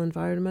stressful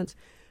environments.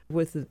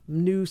 With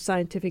new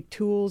scientific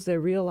tools, they're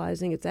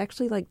realizing it's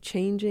actually like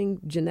changing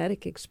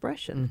genetic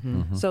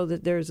expression, so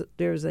that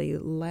there's a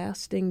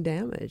lasting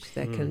damage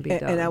that can be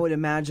done. And I would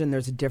imagine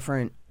there's a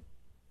different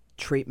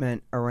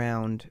treatment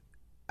around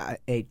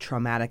a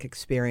traumatic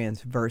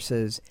experience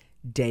versus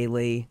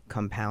daily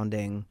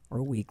compounding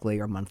or weekly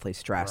or monthly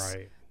stress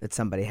that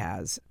somebody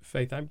has.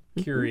 Faith, I'm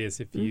curious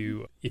if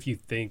you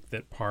think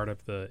that part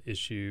of the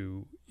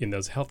issue in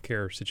those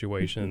healthcare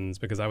situations,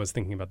 because I was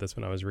thinking about this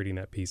when I was reading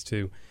that piece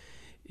too,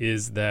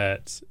 is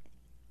that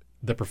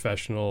the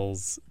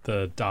professionals,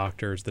 the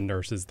doctors, the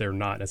nurses, they're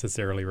not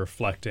necessarily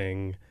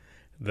reflecting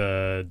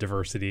the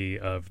diversity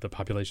of the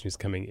population who's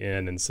coming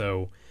in. And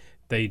so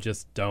they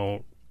just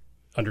don't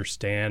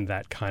understand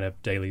that kind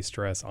of daily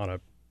stress on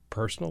a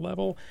personal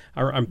level.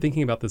 I'm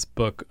thinking about this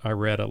book I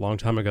read a long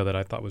time ago that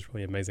I thought was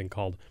really amazing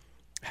called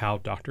How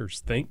Doctors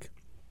Think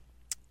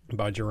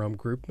by Jerome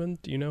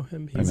Groopman. Do you know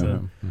him? He's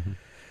a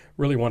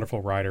really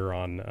wonderful writer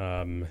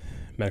on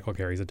medical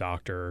care. He's a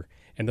doctor.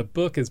 And the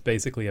book is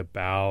basically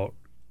about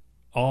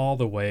all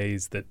the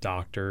ways that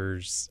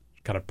doctors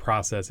kind of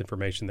process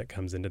information that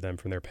comes into them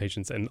from their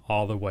patients, and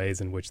all the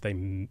ways in which they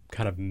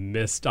kind of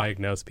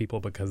misdiagnose people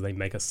because they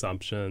make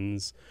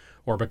assumptions,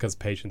 or because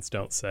patients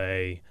don't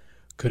say,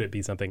 could it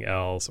be something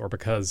else? Or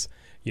because,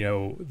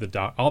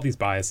 all these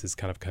biases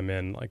kind of come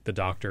in, like the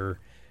doctor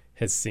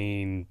has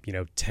seen,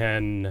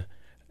 10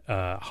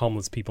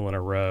 homeless people in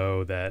a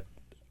row that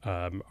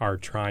are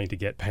trying to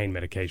get pain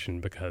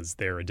medication because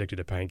they're addicted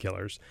to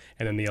painkillers.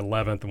 And then the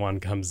 11th one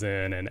comes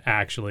in and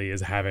actually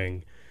is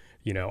having,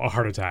 a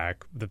heart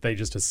attack, that they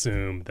just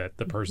assume that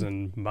the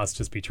person must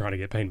just be trying to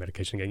get pain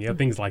medication again,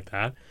 things like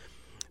that.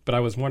 But I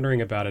was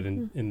wondering about it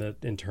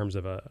in terms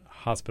of a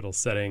hospital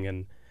setting,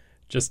 and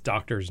just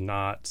doctors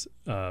not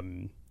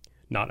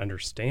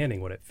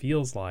understanding what it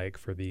feels like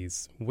for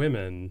these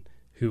women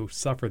who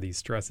suffer these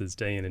stresses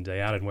day in and day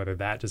out, and whether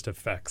that just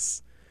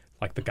affects,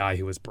 like the guy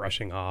who was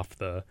brushing off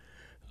the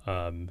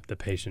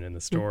patient in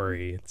the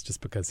story. It's just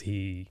because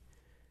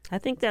I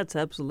think that's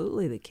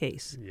absolutely the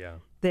case. Yeah.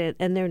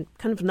 And they're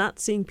kind of not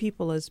seeing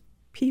people as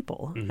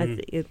people.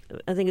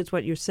 I think it's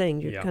what you're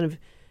saying. You're kind of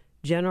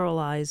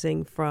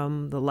generalizing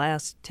from the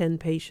last 10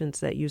 patients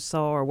that you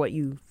saw, or what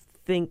you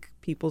think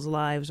people's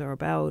lives are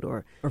about,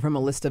 or from a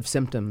list of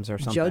symptoms or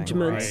something.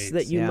 Judgments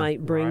that you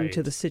might bring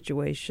to the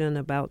situation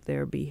about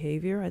their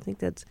behavior. I think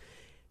that's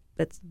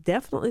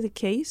definitely the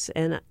case,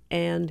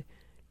 and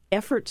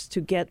efforts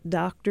to get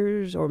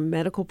doctors or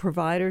medical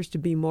providers to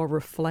be more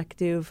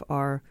reflective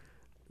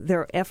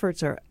their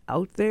efforts are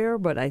out there,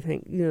 but I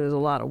think there's a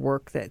lot of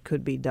work that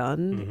could be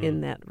done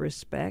in that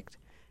respect,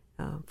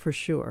 for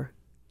sure.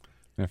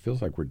 And it feels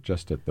like we're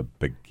just at the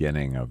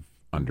beginning of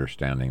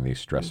understanding these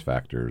stress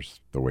factors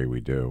the way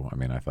we do. I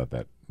mean, I thought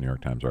that New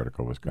York Times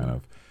article was kind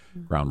of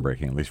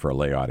groundbreaking, at least for a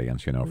lay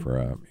audience, and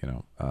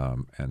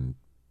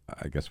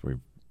I guess we've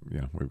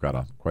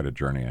got quite a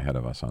journey ahead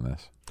of us on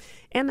this.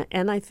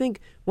 And I think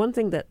one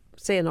thing that,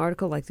 say, an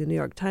article like the New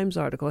York Times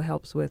article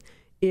helps with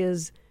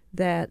is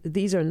that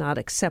these are not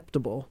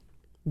acceptable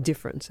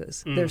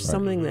differences. There's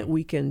something that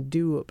we can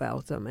do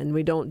about them, and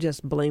we don't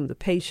just blame the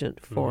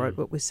patient for it,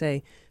 but we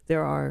say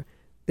there are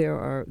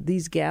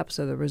these gaps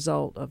are the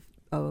result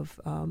of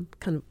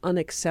kind of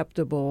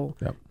unacceptable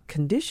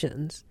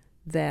conditions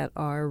that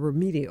are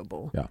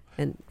remediable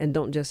and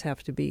don't just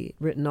have to be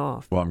written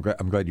off. Well,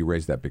 I'm glad you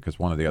raised that, because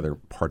one of the other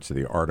parts of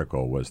the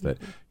article was that,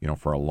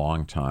 for a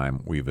long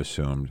time we've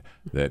assumed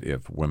that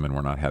if women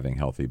were not having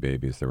healthy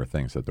babies, there were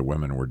things that the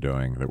women were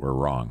doing that were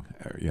wrong,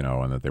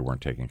 and that they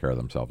weren't taking care of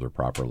themselves or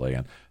properly.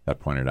 And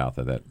that pointed out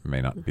that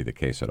may not be the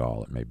case at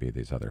all. It may be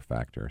these other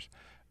factors.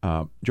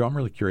 Joe, I'm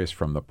really curious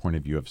from the point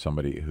of view of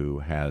somebody who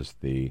has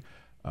the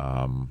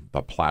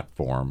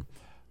platform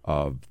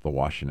of the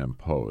Washington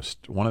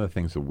Post. One of the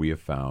things that we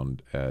have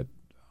found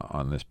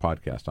on this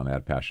podcast, on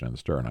Add Passion and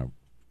Stir, and I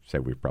say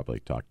we've probably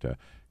talked to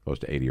close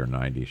to 80 or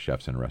 90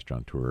 chefs and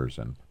restaurateurs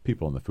and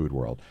people in the food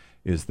world,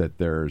 is that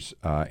there's,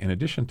 in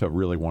addition to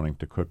really wanting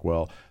to cook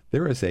well,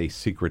 there is a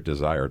secret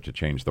desire to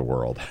change the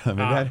world. I mean,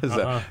 that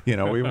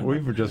is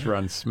we've just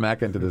run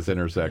smack into this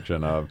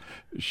intersection of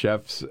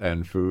chefs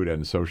and food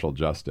and social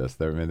justice.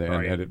 And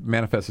it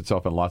manifests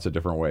itself in lots of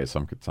different ways.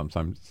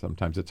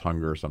 Sometimes it's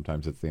hunger,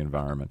 sometimes it's the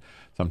environment,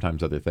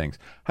 sometimes other things.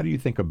 How do you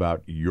think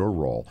about your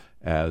role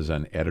as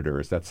an editor?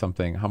 Is that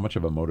something? How much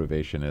of a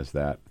motivation is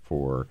that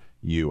for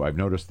you? I've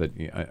noticed that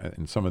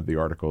in some of the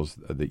articles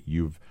that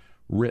you've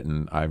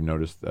written, I've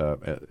noticed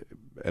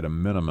at a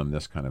minimum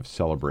this kind of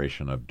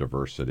celebration of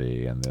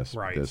diversity and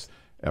this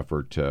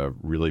effort to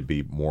really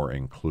be more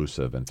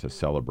inclusive and to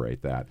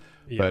celebrate that.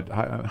 But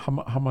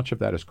how much of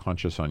that is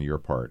conscious on your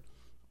part?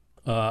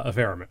 A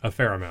fair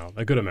amount,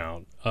 a good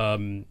amount.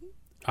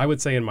 I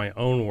would say in my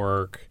own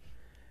work,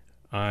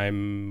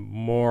 I'm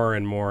more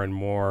and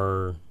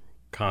more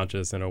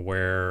conscious and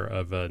aware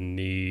of a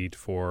need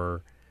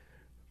for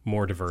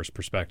more diverse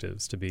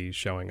perspectives to be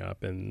showing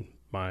up in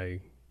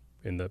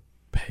the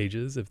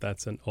pages, if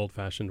that's an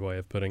old-fashioned way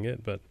of putting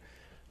it, but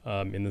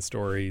in the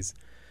stories.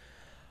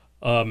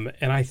 And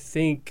I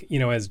think,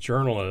 as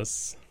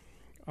journalists,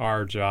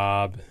 our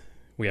job,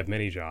 we have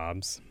many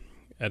jobs.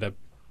 At a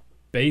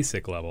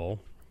basic level,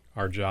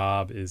 our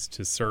job is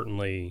to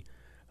certainly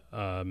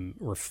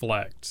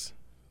reflect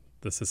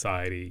the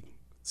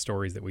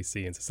stories that we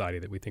see in society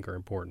that we think are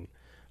important,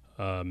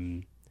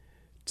 to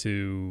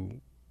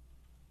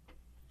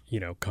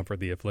comfort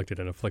the afflicted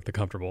and afflict the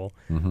comfortable,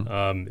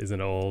 is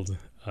an old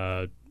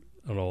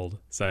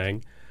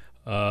saying.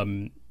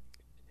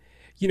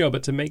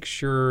 But to make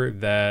sure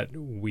that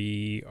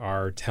we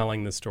are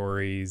telling the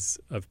stories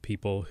of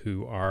people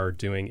who are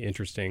doing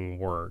interesting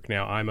work.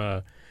 Now, I'm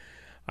a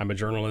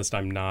journalist.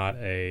 I'm not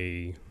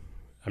an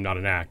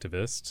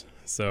activist,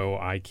 so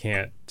I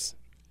can't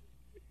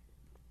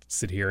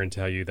sit here and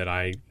tell you that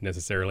I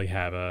necessarily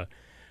have a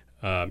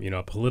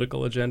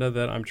political agenda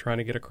that I'm trying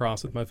to get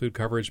across with my food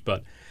coverage.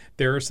 But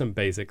there are some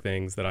basic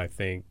things that I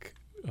think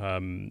I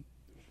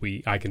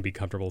can be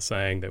comfortable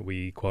saying that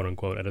we quote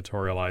unquote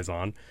editorialize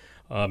on.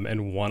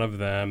 And one of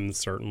them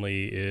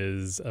certainly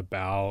is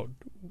about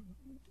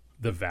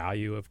the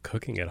value of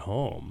cooking at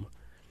home.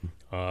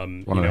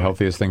 One of the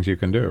healthiest things you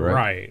can do, right?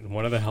 Right.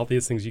 One of the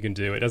healthiest things you can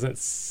do. It doesn't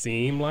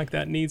seem like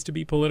that needs to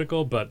be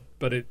political, but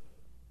it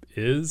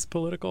is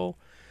political.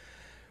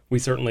 I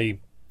certainly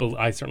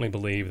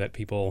believe that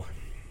people,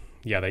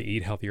 they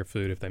eat healthier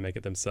food if they make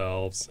it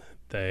themselves.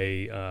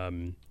 It's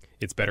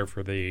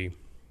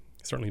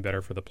certainly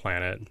better for the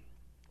planet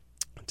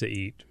to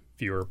eat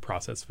fewer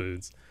processed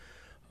foods.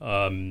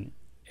 And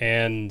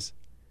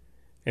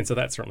so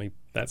that's certainly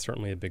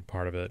a big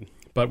part of it.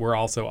 But we're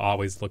also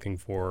always looking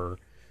for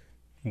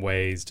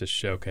ways to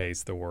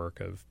showcase the work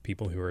of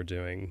people who are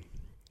doing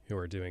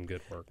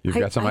good work. You've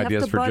got some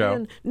ideas for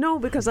Joe? No,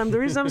 because the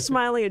reason I'm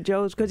smiling at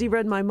Joe is because he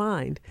read my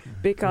mind.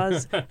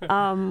 Because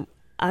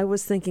I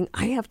was thinking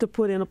I have to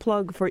put in a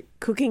plug for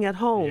cooking at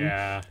home.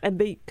 Yeah. And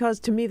because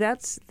to me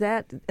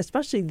that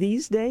especially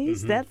these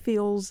days, that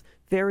feels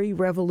very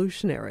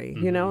revolutionary.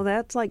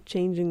 That's like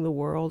changing the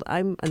world.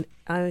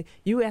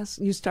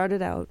 You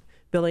started out,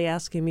 Billy,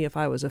 asking me if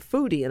I was a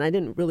foodie, and I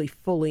didn't really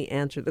fully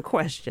answer the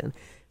question,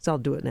 so I'll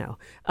do it now.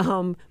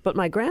 But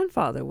my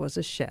grandfather was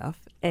a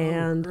chef,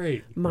 and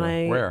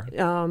Where?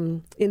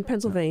 In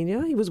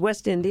Pennsylvania. He was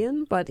West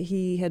Indian, but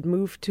he had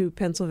moved to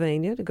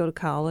Pennsylvania to go to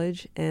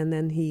college, and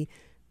then he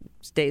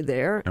stayed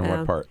there. And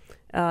what part?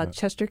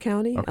 Chester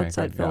County,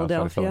 outside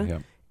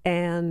Philadelphia.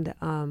 And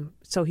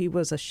so he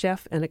was a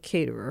chef and a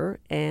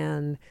caterer.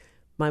 And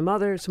my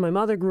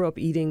mother grew up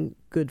eating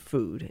good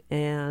food,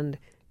 and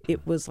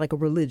it was like a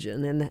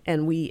religion.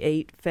 And we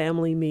ate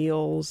family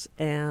meals,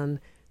 and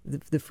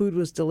the food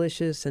was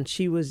delicious. And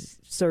she was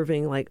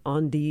serving like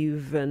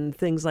endive and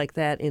things like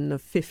that in the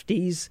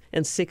 50s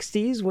and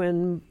 60s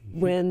when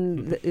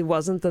it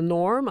wasn't the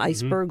norm.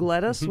 Iceberg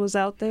lettuce was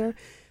out there.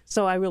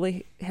 So I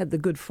really had the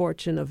good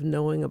fortune of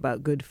knowing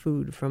about good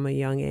food from a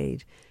young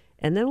age.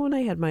 And then when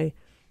I had my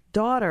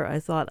daughter, I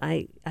thought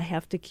I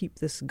have to keep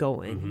this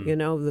going.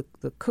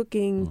 The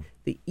cooking,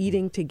 the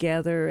eating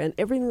together, and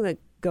everything that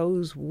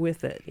goes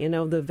with it.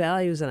 The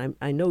values that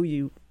I know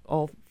you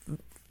all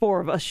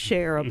four of us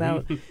share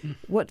about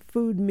what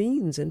food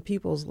means in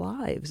people's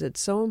lives.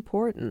 It's so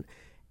important.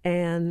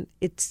 And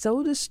it's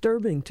so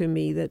disturbing to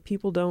me that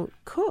people don't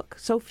cook.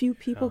 So few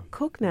people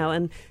cook now.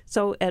 And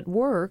so at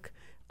work,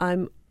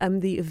 I'm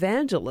the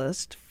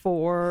evangelist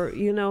for,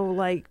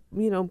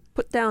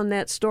 put down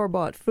that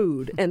store-bought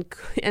food and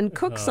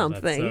cook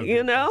something,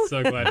 I'm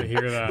so glad to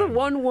hear that. The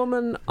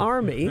one-woman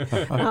army.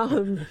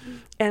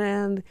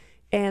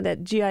 And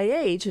at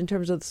GIH, in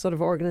terms of the sort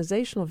of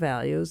organizational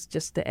values,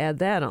 just to add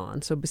that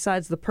on, so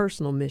besides the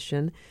personal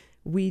mission,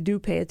 we do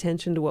pay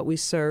attention to what we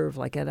serve,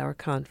 like at our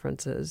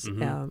conferences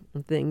and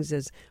things,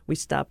 as we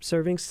stopped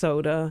serving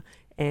soda.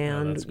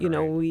 And,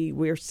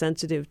 we're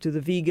sensitive to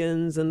the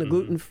vegans and the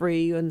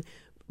gluten-free,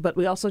 but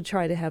we also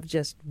try to have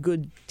just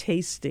good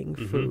tasting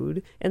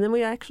food. And then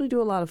we actually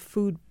do a lot of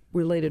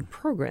food-related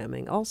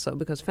programming also,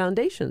 because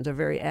foundations are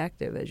very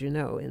active, as you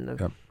know, in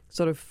the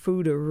sort of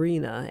food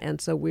arena. And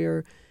so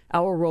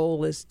our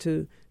role is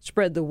to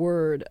spread the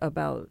word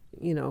about,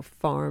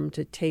 farm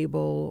to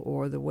table,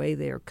 or the way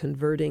they are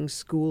converting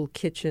school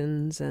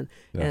kitchens and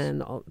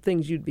all,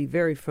 things you'd be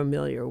very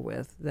familiar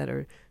with that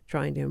are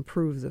trying to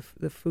improve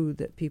the food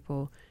that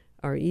people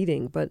are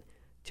eating. But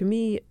to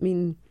me,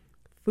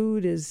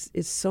 food is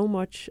so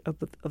much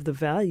of the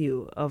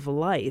value of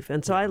life,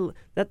 and so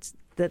that's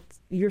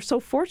you're so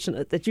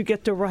fortunate that you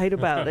get to write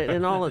about it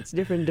in all its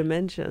different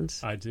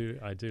dimensions. I do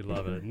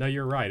love it. No,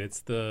 you're right.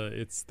 It's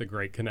the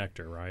great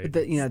connector, right?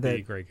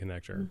 The great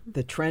connector.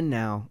 The trend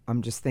now.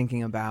 I'm just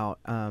thinking about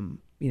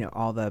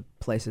all the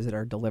places that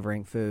are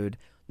delivering food,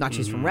 not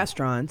just from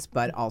restaurants,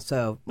 but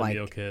also The like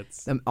meal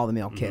kits. all the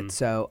meal kits.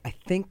 So I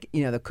think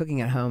the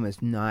cooking at home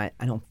is not.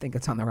 I don't think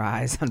it's on the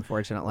rise,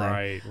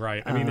 unfortunately.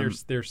 Right. I mean,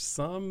 there's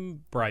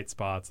some bright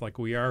spots. Like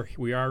we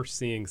are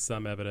seeing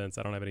some evidence.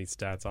 I don't have any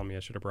stats on me. I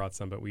should have brought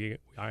some, but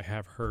I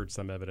have heard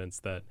some evidence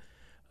that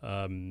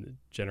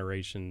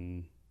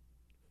Generation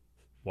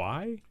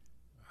Y.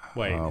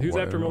 Wait, who's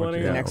after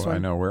millennials? The next one? I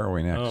know. Where are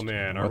we next? Oh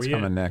man, What's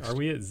coming next? Are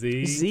we at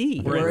Z?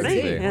 Z. We're at We're at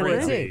Z. Z. We're at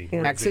Yeah, Z. yeah. We're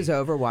at X Z. is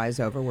over, Y is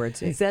over. We're at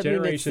Z. Does that mean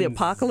it's the Generations-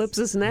 apocalypse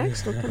is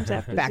next? What comes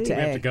after Back Z? to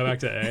We have A. to go back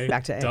to A.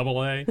 Back to A.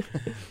 Double A.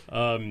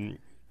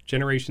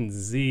 Generation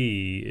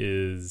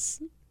Z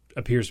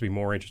appears to be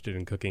more interested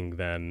in cooking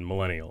than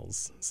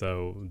millennials.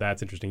 So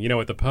that's interesting.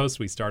 At the Post,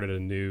 we started a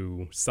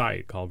new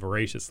site called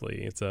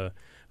Voraciously. It's a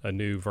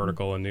new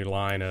vertical, a new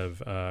line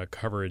of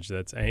coverage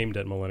that's aimed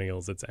at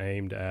millennials. It's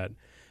aimed at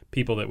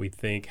people that we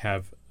think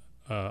have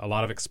a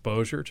lot of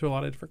exposure to a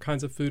lot of different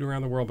kinds of food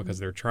around the world because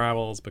of their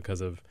travels,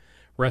 because of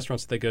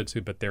restaurants that they go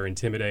to, but they're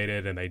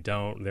intimidated and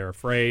they're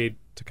afraid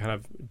to kind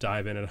of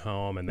dive in at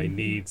home, and they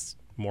need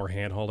more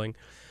hand-holding.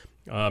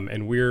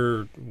 And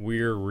we're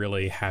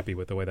really happy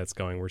with the way that's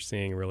going. We're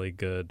seeing really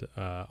good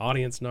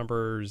audience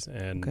numbers,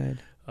 and Good.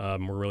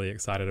 we're really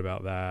excited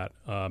about that.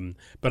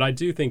 But I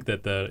do think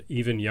that the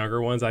even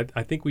younger ones, I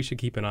think we should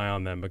keep an eye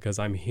on them, because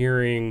I'm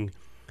hearing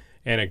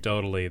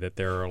anecdotally that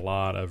there are a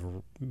lot of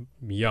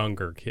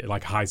younger kids,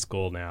 like high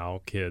school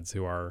now kids,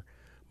 who are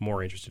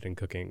more interested in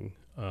cooking.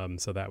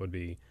 So that would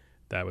be great.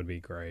 That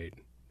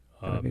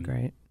would be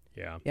great.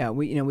 Yeah. Yeah,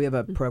 we have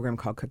a program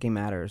called Cooking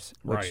Matters,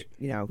 which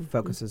Right.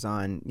 focuses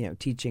on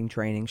teaching,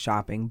 training,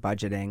 shopping,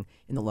 budgeting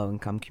in the low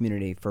income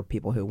community for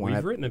people who want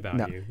We've to. written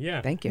about you.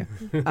 Yeah. Thank you.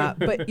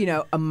 But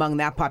among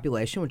that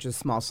population, which is a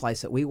small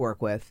slice that we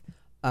work with,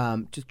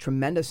 just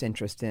tremendous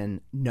interest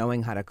in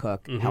knowing how to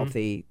cook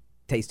healthy,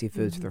 tasty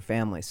foods for their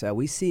family. So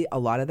we see a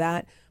lot of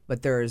that,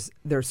 but there's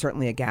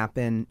certainly a gap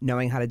in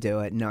knowing how to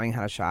do it, knowing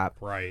how to shop.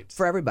 Right.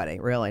 For everybody,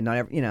 really. Not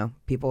every,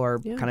 people are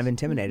kind of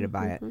intimidated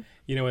by it. And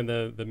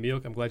the meal,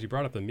 I'm glad you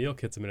brought up the meal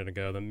kits a minute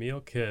ago. The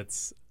meal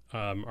kits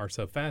are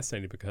so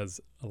fascinating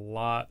because a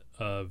lot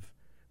of,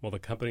 the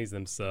companies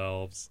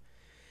themselves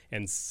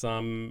and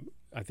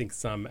I think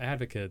some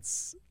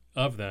advocates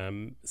of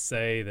them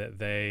say that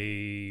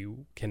they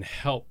can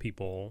help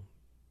people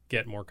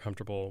get more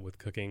comfortable with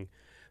cooking,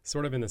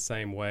 sort of in the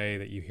same way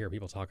that you hear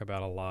people talk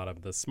about a lot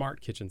of the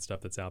smart kitchen stuff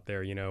that's out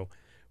there.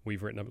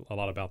 We've written a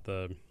lot about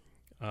the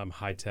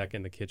high tech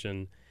in the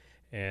kitchen,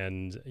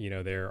 and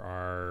there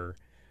are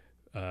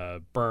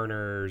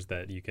burners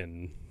that you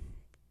can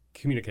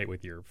communicate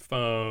with your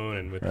phone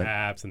and with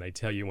apps, and they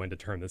tell you when to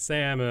turn the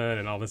salmon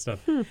and all this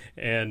stuff.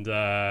 And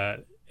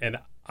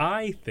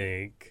I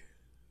think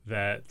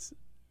that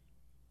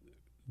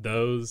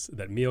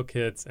that meal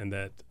kits and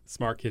that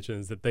smart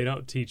kitchens, that they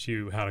don't teach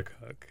you how to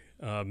cook.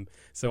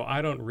 So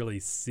I don't really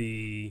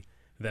see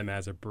them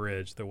as a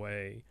bridge the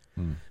way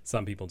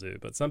some people do.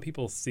 But some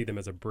people see them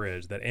as a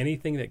bridge, that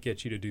anything that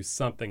gets you to do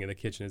something in the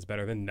kitchen is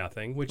better than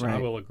nothing, which I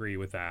will agree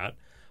with that.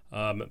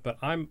 But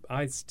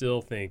I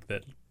still think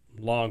that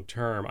long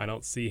term, I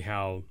don't see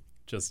how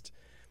just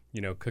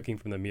cooking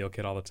from the meal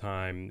kit all the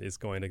time is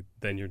going to,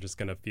 then you're just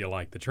going to feel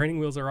like the training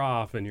wheels are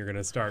off and you're going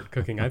to start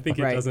cooking. I think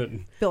it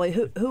doesn't. Billy,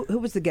 who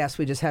was the guest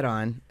we just had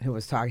on who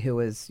was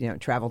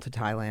traveled to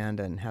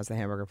Thailand and has the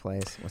hamburger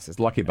place? What's his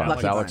Lucky Buns,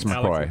 Lucky Alex Buns.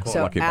 McCoy.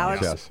 So Lucky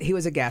Alex, Buns, yes. he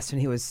was a guest,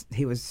 and he was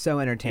so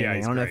entertaining. Yeah,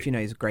 he's I don't know great. if you know,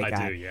 he's a great I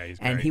guy. do, yeah, he's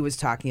And great. he was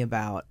talking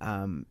about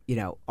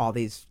all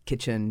these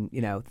kitchen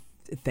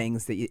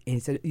things that he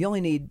said you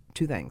only need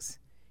two things.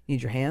 You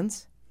need your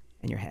hands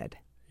and your head.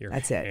 Your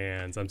That's it.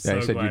 hands. I'm Yeah, so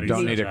he said glad you don't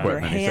said need that.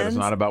 equipment. He said it's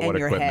not about what hands and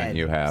your equipment head.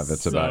 you have.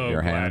 It's So about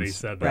your glad hands. he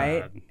said Right?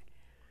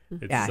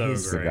 that. It's Yeah, so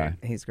he's great. guy.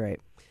 He's great.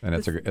 And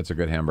it's a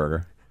good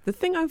hamburger. The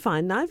thing I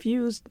find, and I've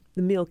used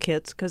the meal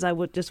kits because I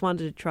just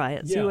wanted to try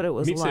it, see what it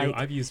was me too. like.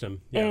 I've used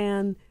them. Yeah.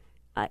 And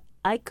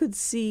I could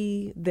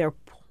see their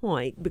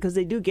point because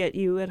they do get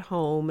you at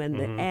home, and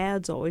the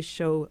ads always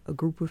show a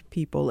group of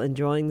people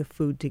enjoying the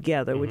food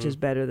together, which is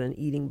better than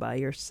eating by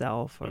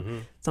yourself or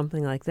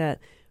something like that.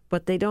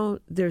 But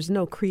there's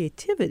no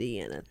creativity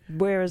in it.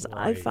 Whereas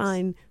I Right.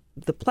 find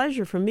the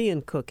pleasure for me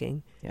in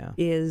cooking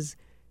is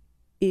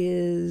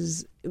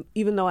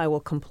even though I will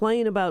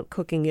complain about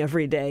cooking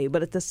every day,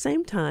 but at the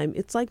same time,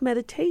 it's like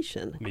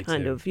meditation, Me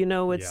kind too. of.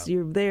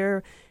 You're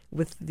there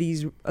with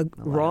these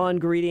raw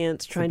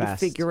ingredients, trying to best.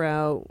 figure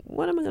out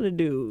what am I going to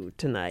do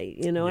tonight,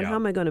 and Yeah. how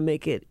am I going to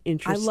make it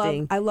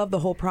interesting. I love the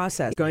whole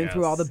process. Going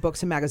through all the Yes.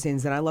 books and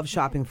magazines, then I love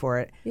shopping for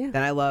it. Yeah.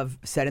 Then I love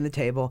setting the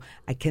table.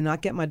 I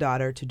cannot get my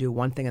daughter to do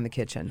one thing in the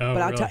kitchen. Oh,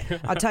 but really?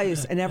 I'll tell you,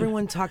 and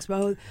everyone talks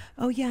about,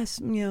 oh yes,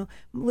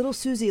 little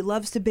Susie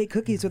loves to bake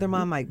cookies with her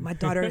mom. My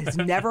daughter has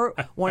never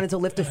wanted to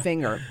lift a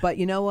finger. But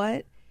you know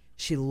what?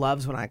 She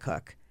loves when I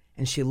cook.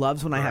 And she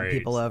loves when I have Right.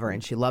 people over,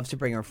 and she loves to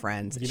bring her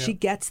friends. You know- She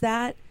gets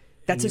that.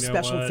 That's a you know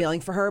special what? feeling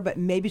for her, but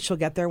maybe she'll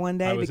get there one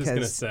day I was because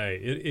just going to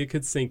say, it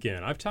could sink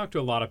in. I've talked to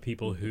a lot of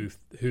people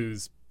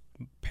whose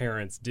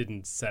parents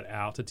didn't set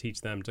out to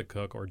teach them to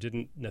cook or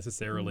didn't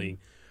necessarily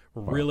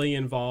really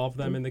involve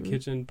them in the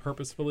kitchen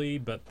purposefully,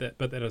 but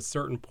at a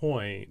certain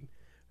point,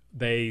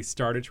 they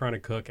started trying to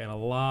cook, and a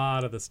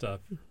lot of the stuff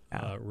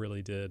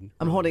really did.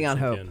 I'm holding out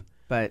sink hope, in.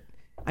 but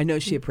I know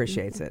she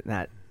appreciates it.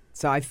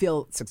 So I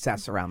feel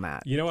success around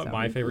that. You know what So.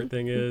 my favorite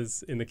thing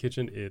is in the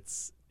kitchen?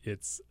 It's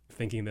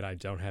thinking that I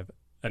don't have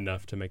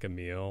enough to make a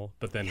meal,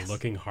 but then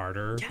looking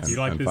harder. Yes. You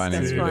like And this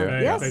finding too? a new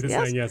day. Yes, Say this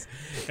yes. thing, yes.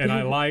 And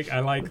I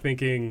like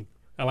thinking.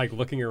 I like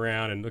looking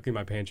around and looking at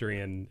my pantry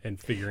and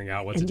figuring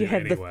out what to And do you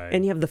have anyway.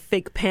 and you have the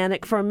fake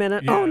panic for a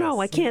minute. Oh no,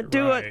 I Yes, can't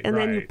do right, it, and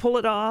then you right. pull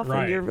it off,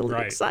 Right, and you're really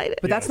right. excited.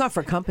 But that's Yes. not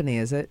for company,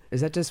 is it?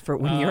 Is that just for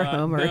when you're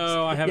home? Or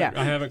no, I haven't.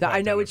 Yeah. I haven't. I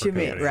quite know done it what for you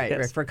mean. company. Right, Yes.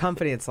 right. For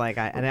company, it's like,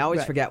 and I always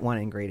Right. forget one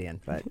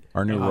ingredient, but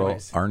Our new rule,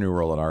 always. our new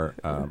rule at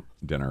our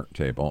dinner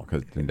table,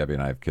 because Debbie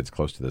and I have kids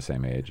close to the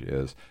same age,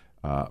 is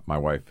my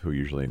wife, who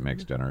usually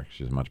makes dinner,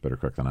 she's a much better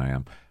cook than I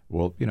am.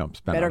 Will spend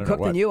better I don't know cook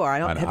what, than you are.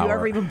 an Have you hour.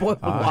 ever even boiled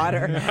the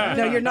water?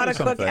 No, you're not a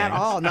cook Something. at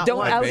all. Not Don't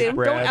one. out bake him.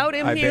 bread. Don't out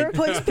him I here. bake-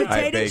 Puts I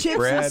potato bake chips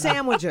bread. and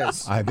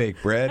sandwiches. I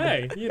bake bread.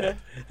 Hey,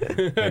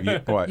 Have you,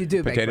 what? You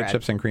do bake potato bread.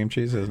 chips and cream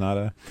cheese is not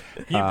a.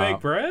 You bake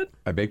bread?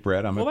 I bake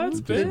bread. Well, that's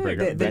just big.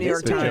 big- The New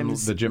York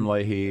Times. the Jim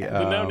Leahy.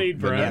 The no need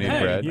the bread. no need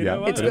Hey, bread. you Yeah,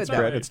 know what? It's it's good,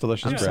 bread. though. It's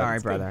delicious I'm bread. sorry,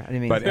 It's brother. I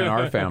didn't mean. But in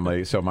our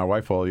family, so my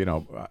wife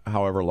will,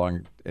 however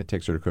long it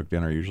takes her to cook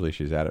dinner, usually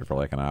she's at it for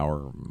like an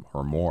hour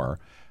or more.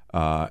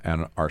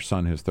 And our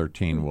son, who's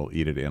 13, will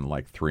eat it in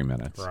like 3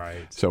 minutes.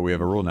 Right. So we have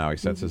a rule now. He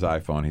sets his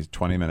iPhone. He's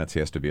 20 minutes. He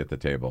has to be at the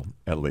table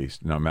at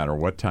least, no matter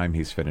what time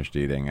he's finished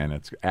eating. And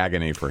it's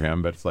agony for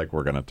him. But it's like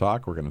we're going to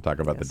talk. We're going to talk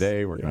about the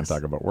day. We're going to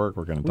talk about work.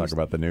 We're going to talk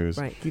about the news.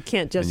 Right. You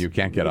can't just you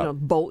can't get up.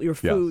 bolt your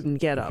food Yes. and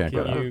get You up. can't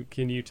get up.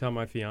 Can you tell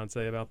my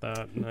fiance about that?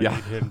 I Yeah.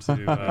 need him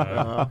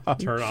to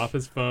turn off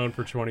his phone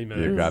for 20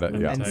 minutes. You got it.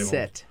 Yeah. and Table.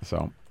 sit.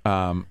 So,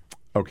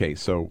 okay,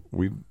 so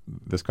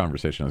this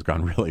conversation has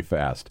gone really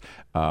fast,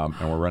 and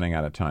we're running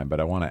out of time. But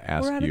I want to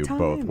ask We're out of you time.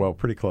 both. Well,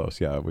 pretty close.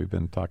 Yeah, we've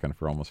been talking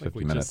for almost Like 50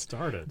 we minutes. just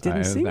started.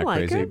 Didn't Isn't seem that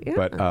like crazy? it.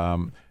 Yeah.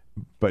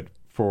 But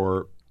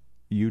for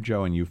you,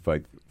 Joe, and you,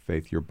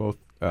 Faith, you're both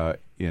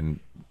in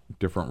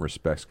different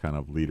respects kind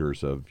of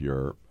leaders of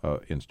your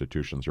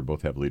institutions, or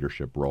both have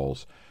leadership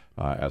roles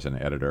as an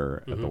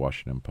editor at the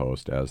Washington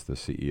Post, as the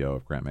CEO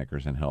of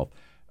Grantmakers in Health.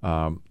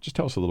 Just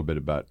tell us a little bit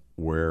about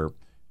where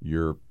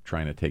you're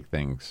trying to take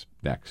things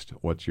next.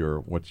 What's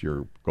your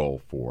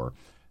goal for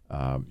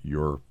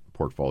your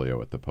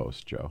portfolio at the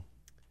Post, Joe?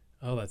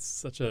 Oh,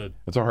 that's a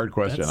hard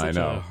question. That's I such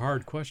know. a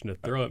hard question to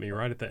throw at me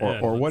right at the Or,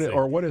 end. or what? Let's see.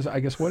 Or what is? I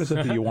guess what is it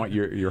that you want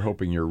you're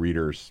hoping your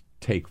readers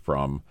take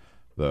from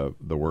the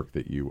work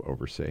that you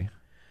oversee?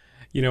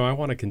 I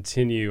want to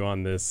continue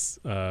on this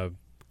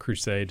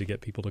crusade to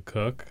get people to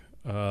cook.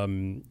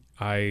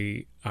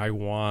 I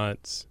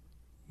want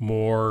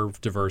more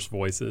diverse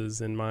voices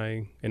in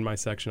my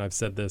section. I've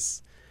said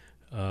this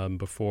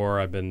before.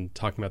 I've been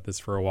talking about this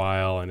for a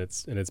while, and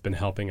it's been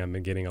helping. I've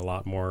been getting a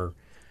lot more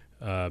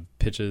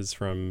pitches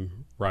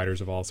from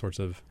writers of all sorts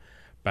of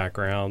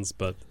backgrounds,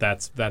 but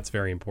that's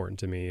very important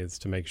to me, is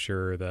to make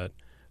sure that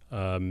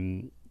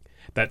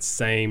that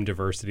same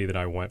diversity that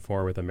I went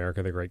for with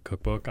America the Great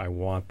Cookbook, I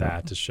want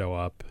that to show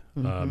up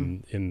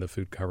in the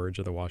food coverage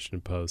of the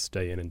Washington Post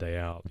day in and day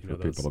out. For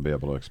people to be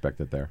able to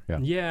expect it there. Yeah.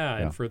 Yeah,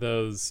 and for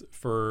those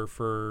for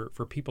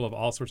people of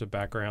all sorts of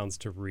backgrounds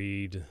to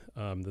read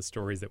the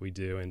stories that we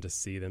do and to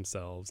see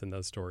themselves in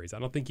those stories. I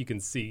don't think you can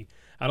see.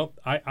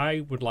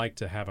 I would like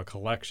to have a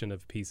collection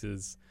of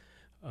pieces,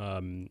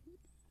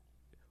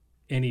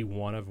 any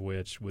one of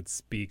which would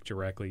speak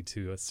directly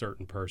to a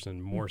certain person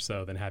more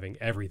so than having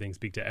everything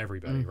speak to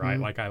everybody. Right?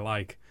 Like I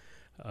like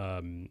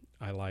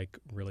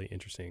really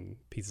interesting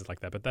pieces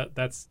like that. But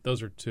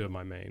those are two of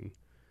my main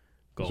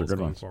goals. Those are good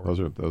going ones.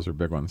 forward. Those are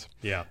big ones.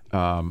 Yeah.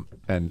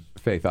 And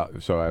Faith,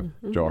 so I have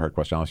Joe, a hard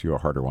question. I'll ask you a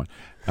harder one.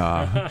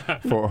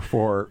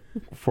 For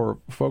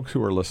folks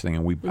who are listening,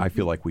 and I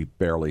feel like we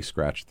barely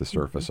scratched the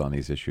surface on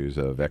these issues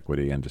of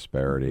equity and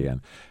disparity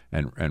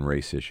and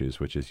race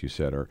issues, which, as you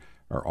said, are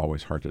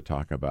always hard to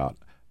talk about.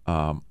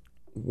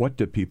 What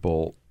do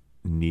people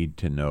need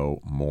to know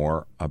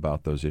more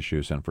about those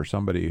issues? And for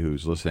somebody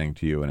who's listening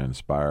to you and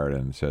inspired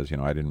and says,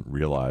 I didn't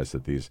realize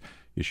that these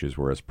issues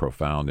were as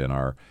profound in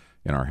our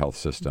health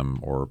system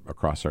or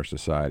across our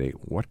society,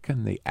 what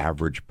can the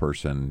average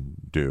person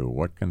do?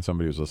 What can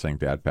somebody who's listening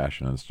to Add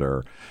Passion and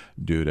Stir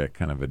do to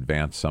kind of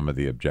advance some of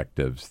the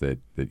objectives that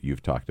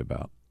you've talked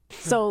about?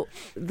 So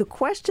the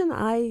question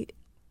I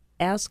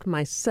ask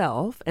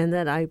myself, and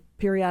that I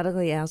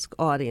periodically ask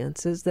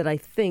audiences, that I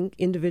think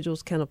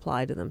individuals can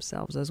apply to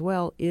themselves as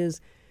well, is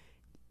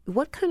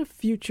what kind of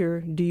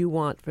future do you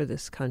want for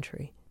this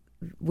country?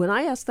 When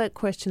I ask that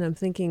question, I'm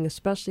thinking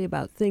especially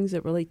about things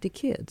that relate to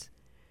kids.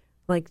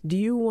 Like, do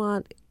you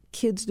want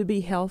kids to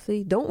be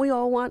healthy? Don't we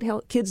all want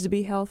kids to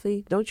be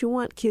healthy? Don't you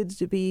want kids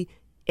to be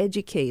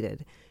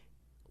educated?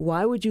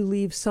 Why would you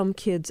leave some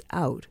kids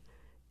out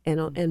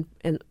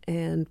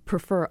and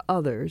prefer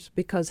others?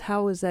 Because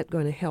how is that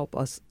going to help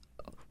us?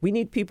 We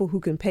need people who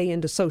can pay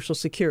into Social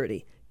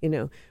Security.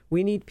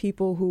 We need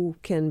people who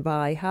can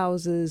buy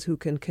houses, who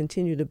can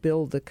continue to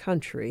build the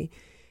country.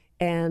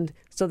 And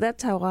so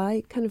that's how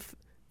I kind of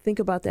think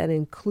about that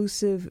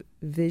inclusive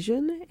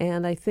vision.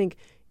 And I think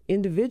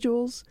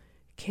individuals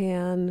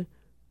can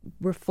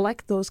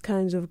reflect those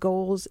kinds of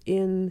goals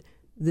in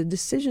the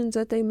decisions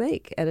that they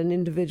make at an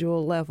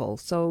individual level.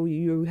 So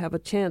you have a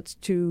chance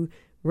to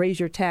raise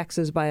your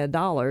taxes by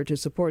 $1 to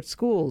support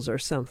schools or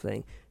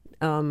something.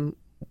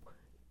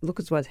 Look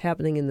at what's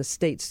happening in the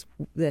states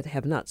that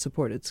have not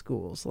supported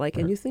schools.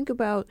 And you think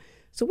about,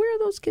 so where are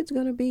those kids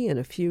going to be in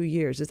a few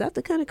years? Is that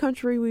the kind of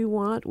country we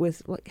want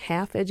with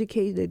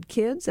half-educated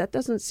kids? That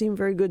doesn't seem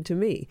very good to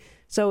me.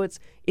 So it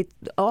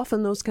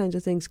often those kinds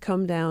of things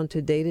come down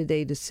to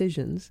day-to-day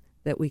decisions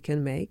that we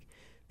can make.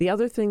 The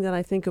other thing that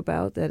I think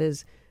about that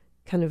is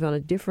kind of on a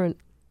different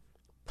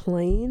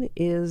plane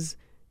is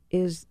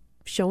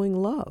showing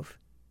love.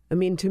 I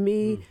mean, to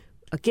me,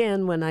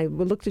 again, when I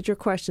looked at your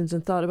questions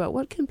and thought about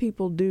what can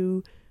people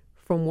do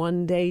from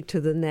one day to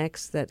the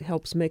next that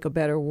helps make a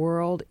better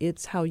world,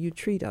 it's how you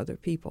treat other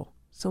people.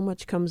 So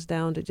much comes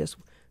down to just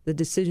the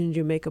decisions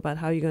you make about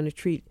how you're going to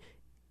treat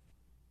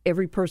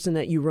every person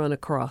that you run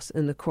across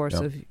in the course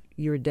of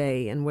your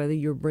day, and whether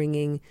you're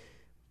bringing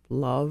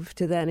love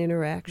to that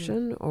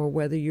interaction or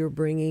whether you're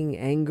bringing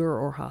anger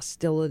or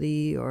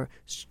hostility or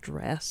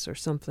stress or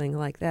something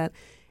like that.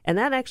 And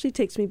that actually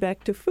takes me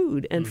back to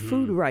food and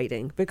food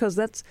writing, because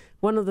that's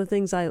one of the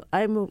things I'm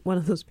one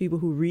of those people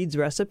who reads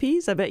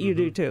recipes. I bet you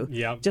do too.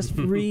 Yeah. Just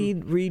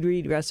read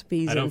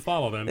recipes. I don't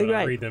follow them, but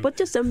I read them. But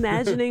just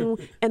imagining,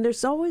 and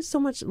there's always so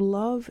much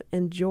love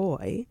and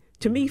joy.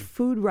 To me,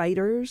 food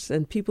writers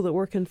and people that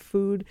work in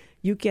food,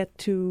 you get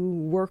to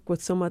work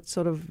with so much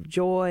sort of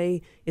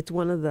joy. It's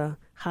one of the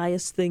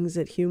highest things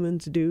that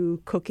humans do,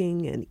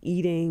 cooking and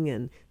eating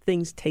and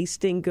things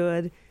tasting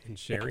good. And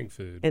sharing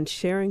food. And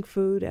sharing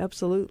food,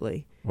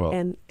 absolutely. Well,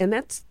 and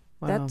that's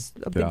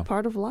a big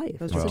part of life.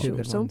 Those are two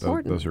good so ones.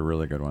 important. Those are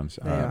really good ones.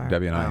 They are.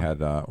 Debbie and I Wow.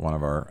 had one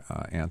of our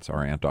aunts,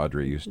 our Aunt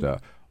Audrey, used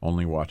to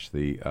only watch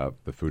the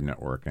Food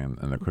Network and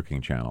the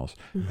cooking channels.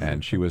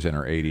 And she was in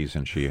her 80s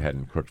and she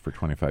hadn't cooked for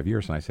 25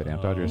 years. And I said,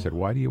 Aunt Audrey, I said,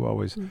 why do you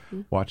always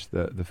watch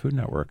the Food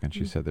Network? And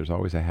she said, there's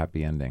always a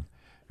happy ending.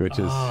 Which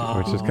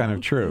is kind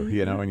of true,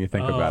 when you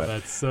think about it.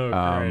 That's so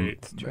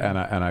great. And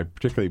I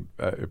particularly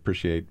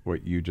appreciate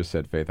what you just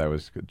said, Faith.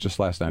 Just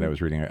last night I was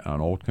reading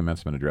an old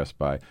commencement address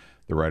by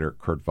the writer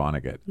Kurt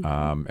Vonnegut,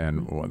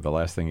 and the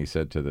last thing he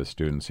said to the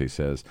students, he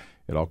says,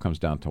 "It all comes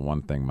down to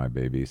one thing, my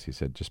babies." He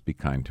said, "Just be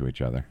kind to each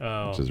other,"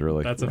 which is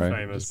really that's a right?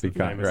 famous, Just be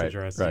kind. famous Right,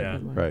 address. right, Yeah.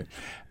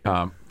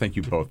 right. Thank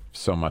you both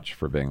so much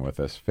for being with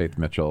us. Faith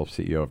Mitchell,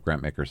 CEO of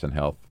Grant Makers and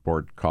Health,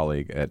 board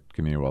colleague at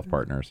Community Wealth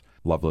Partners.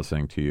 Love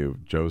listening to you.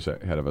 Joe's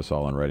ahead of us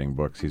all in writing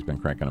books. He's been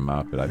cranking them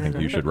out, but I think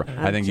you should.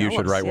 I think you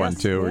should write one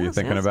too. Are you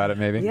thinking about it?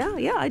 Maybe.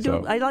 Yeah, I do.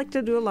 So- I like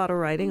to do a lot of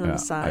writing on the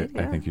side.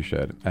 I think you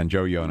should. And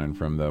Joe Yonan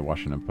from the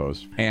Washington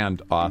Post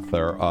and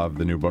author of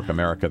the new book,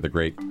 America the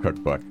Great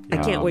Cookbook. I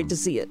can't wait to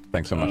see it.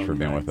 Thanks so much for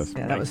being with us.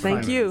 Yeah, that was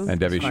Thank fun. you. And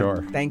Debbie Fun.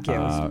 Shore. Thank you. It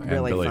was and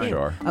really Billy fun.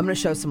 Shore. I'm going to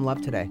show some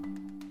love today.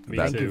 Me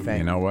That- too. Faith.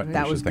 You know what?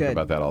 That You was should think good.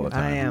 about that all the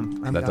time. I am.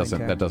 I'm that going doesn't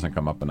to. that doesn't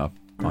come up enough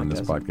on this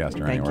doesn't. podcast or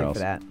Thank anywhere you else.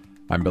 for that.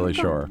 I'm Billy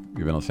Shore.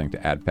 You've been listening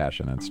to Add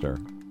Passion and Stir.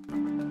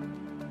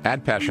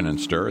 Add Passion and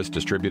Stir is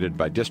distributed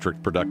by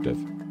District Productive.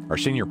 Our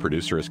senior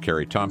producer is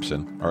Carrie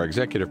Thompson. Our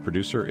executive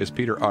producer is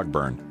Peter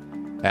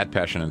Ogburn. Add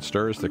Passion and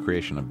Stir is the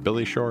creation of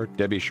Billy Shore,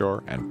 Debbie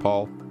Shore, and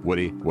Paul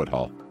Woody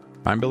Woodhull.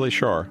 I'm Billy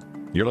Shore.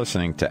 You're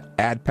listening to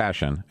Add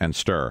Passion and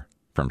Stir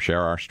from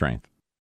Share Our Strength.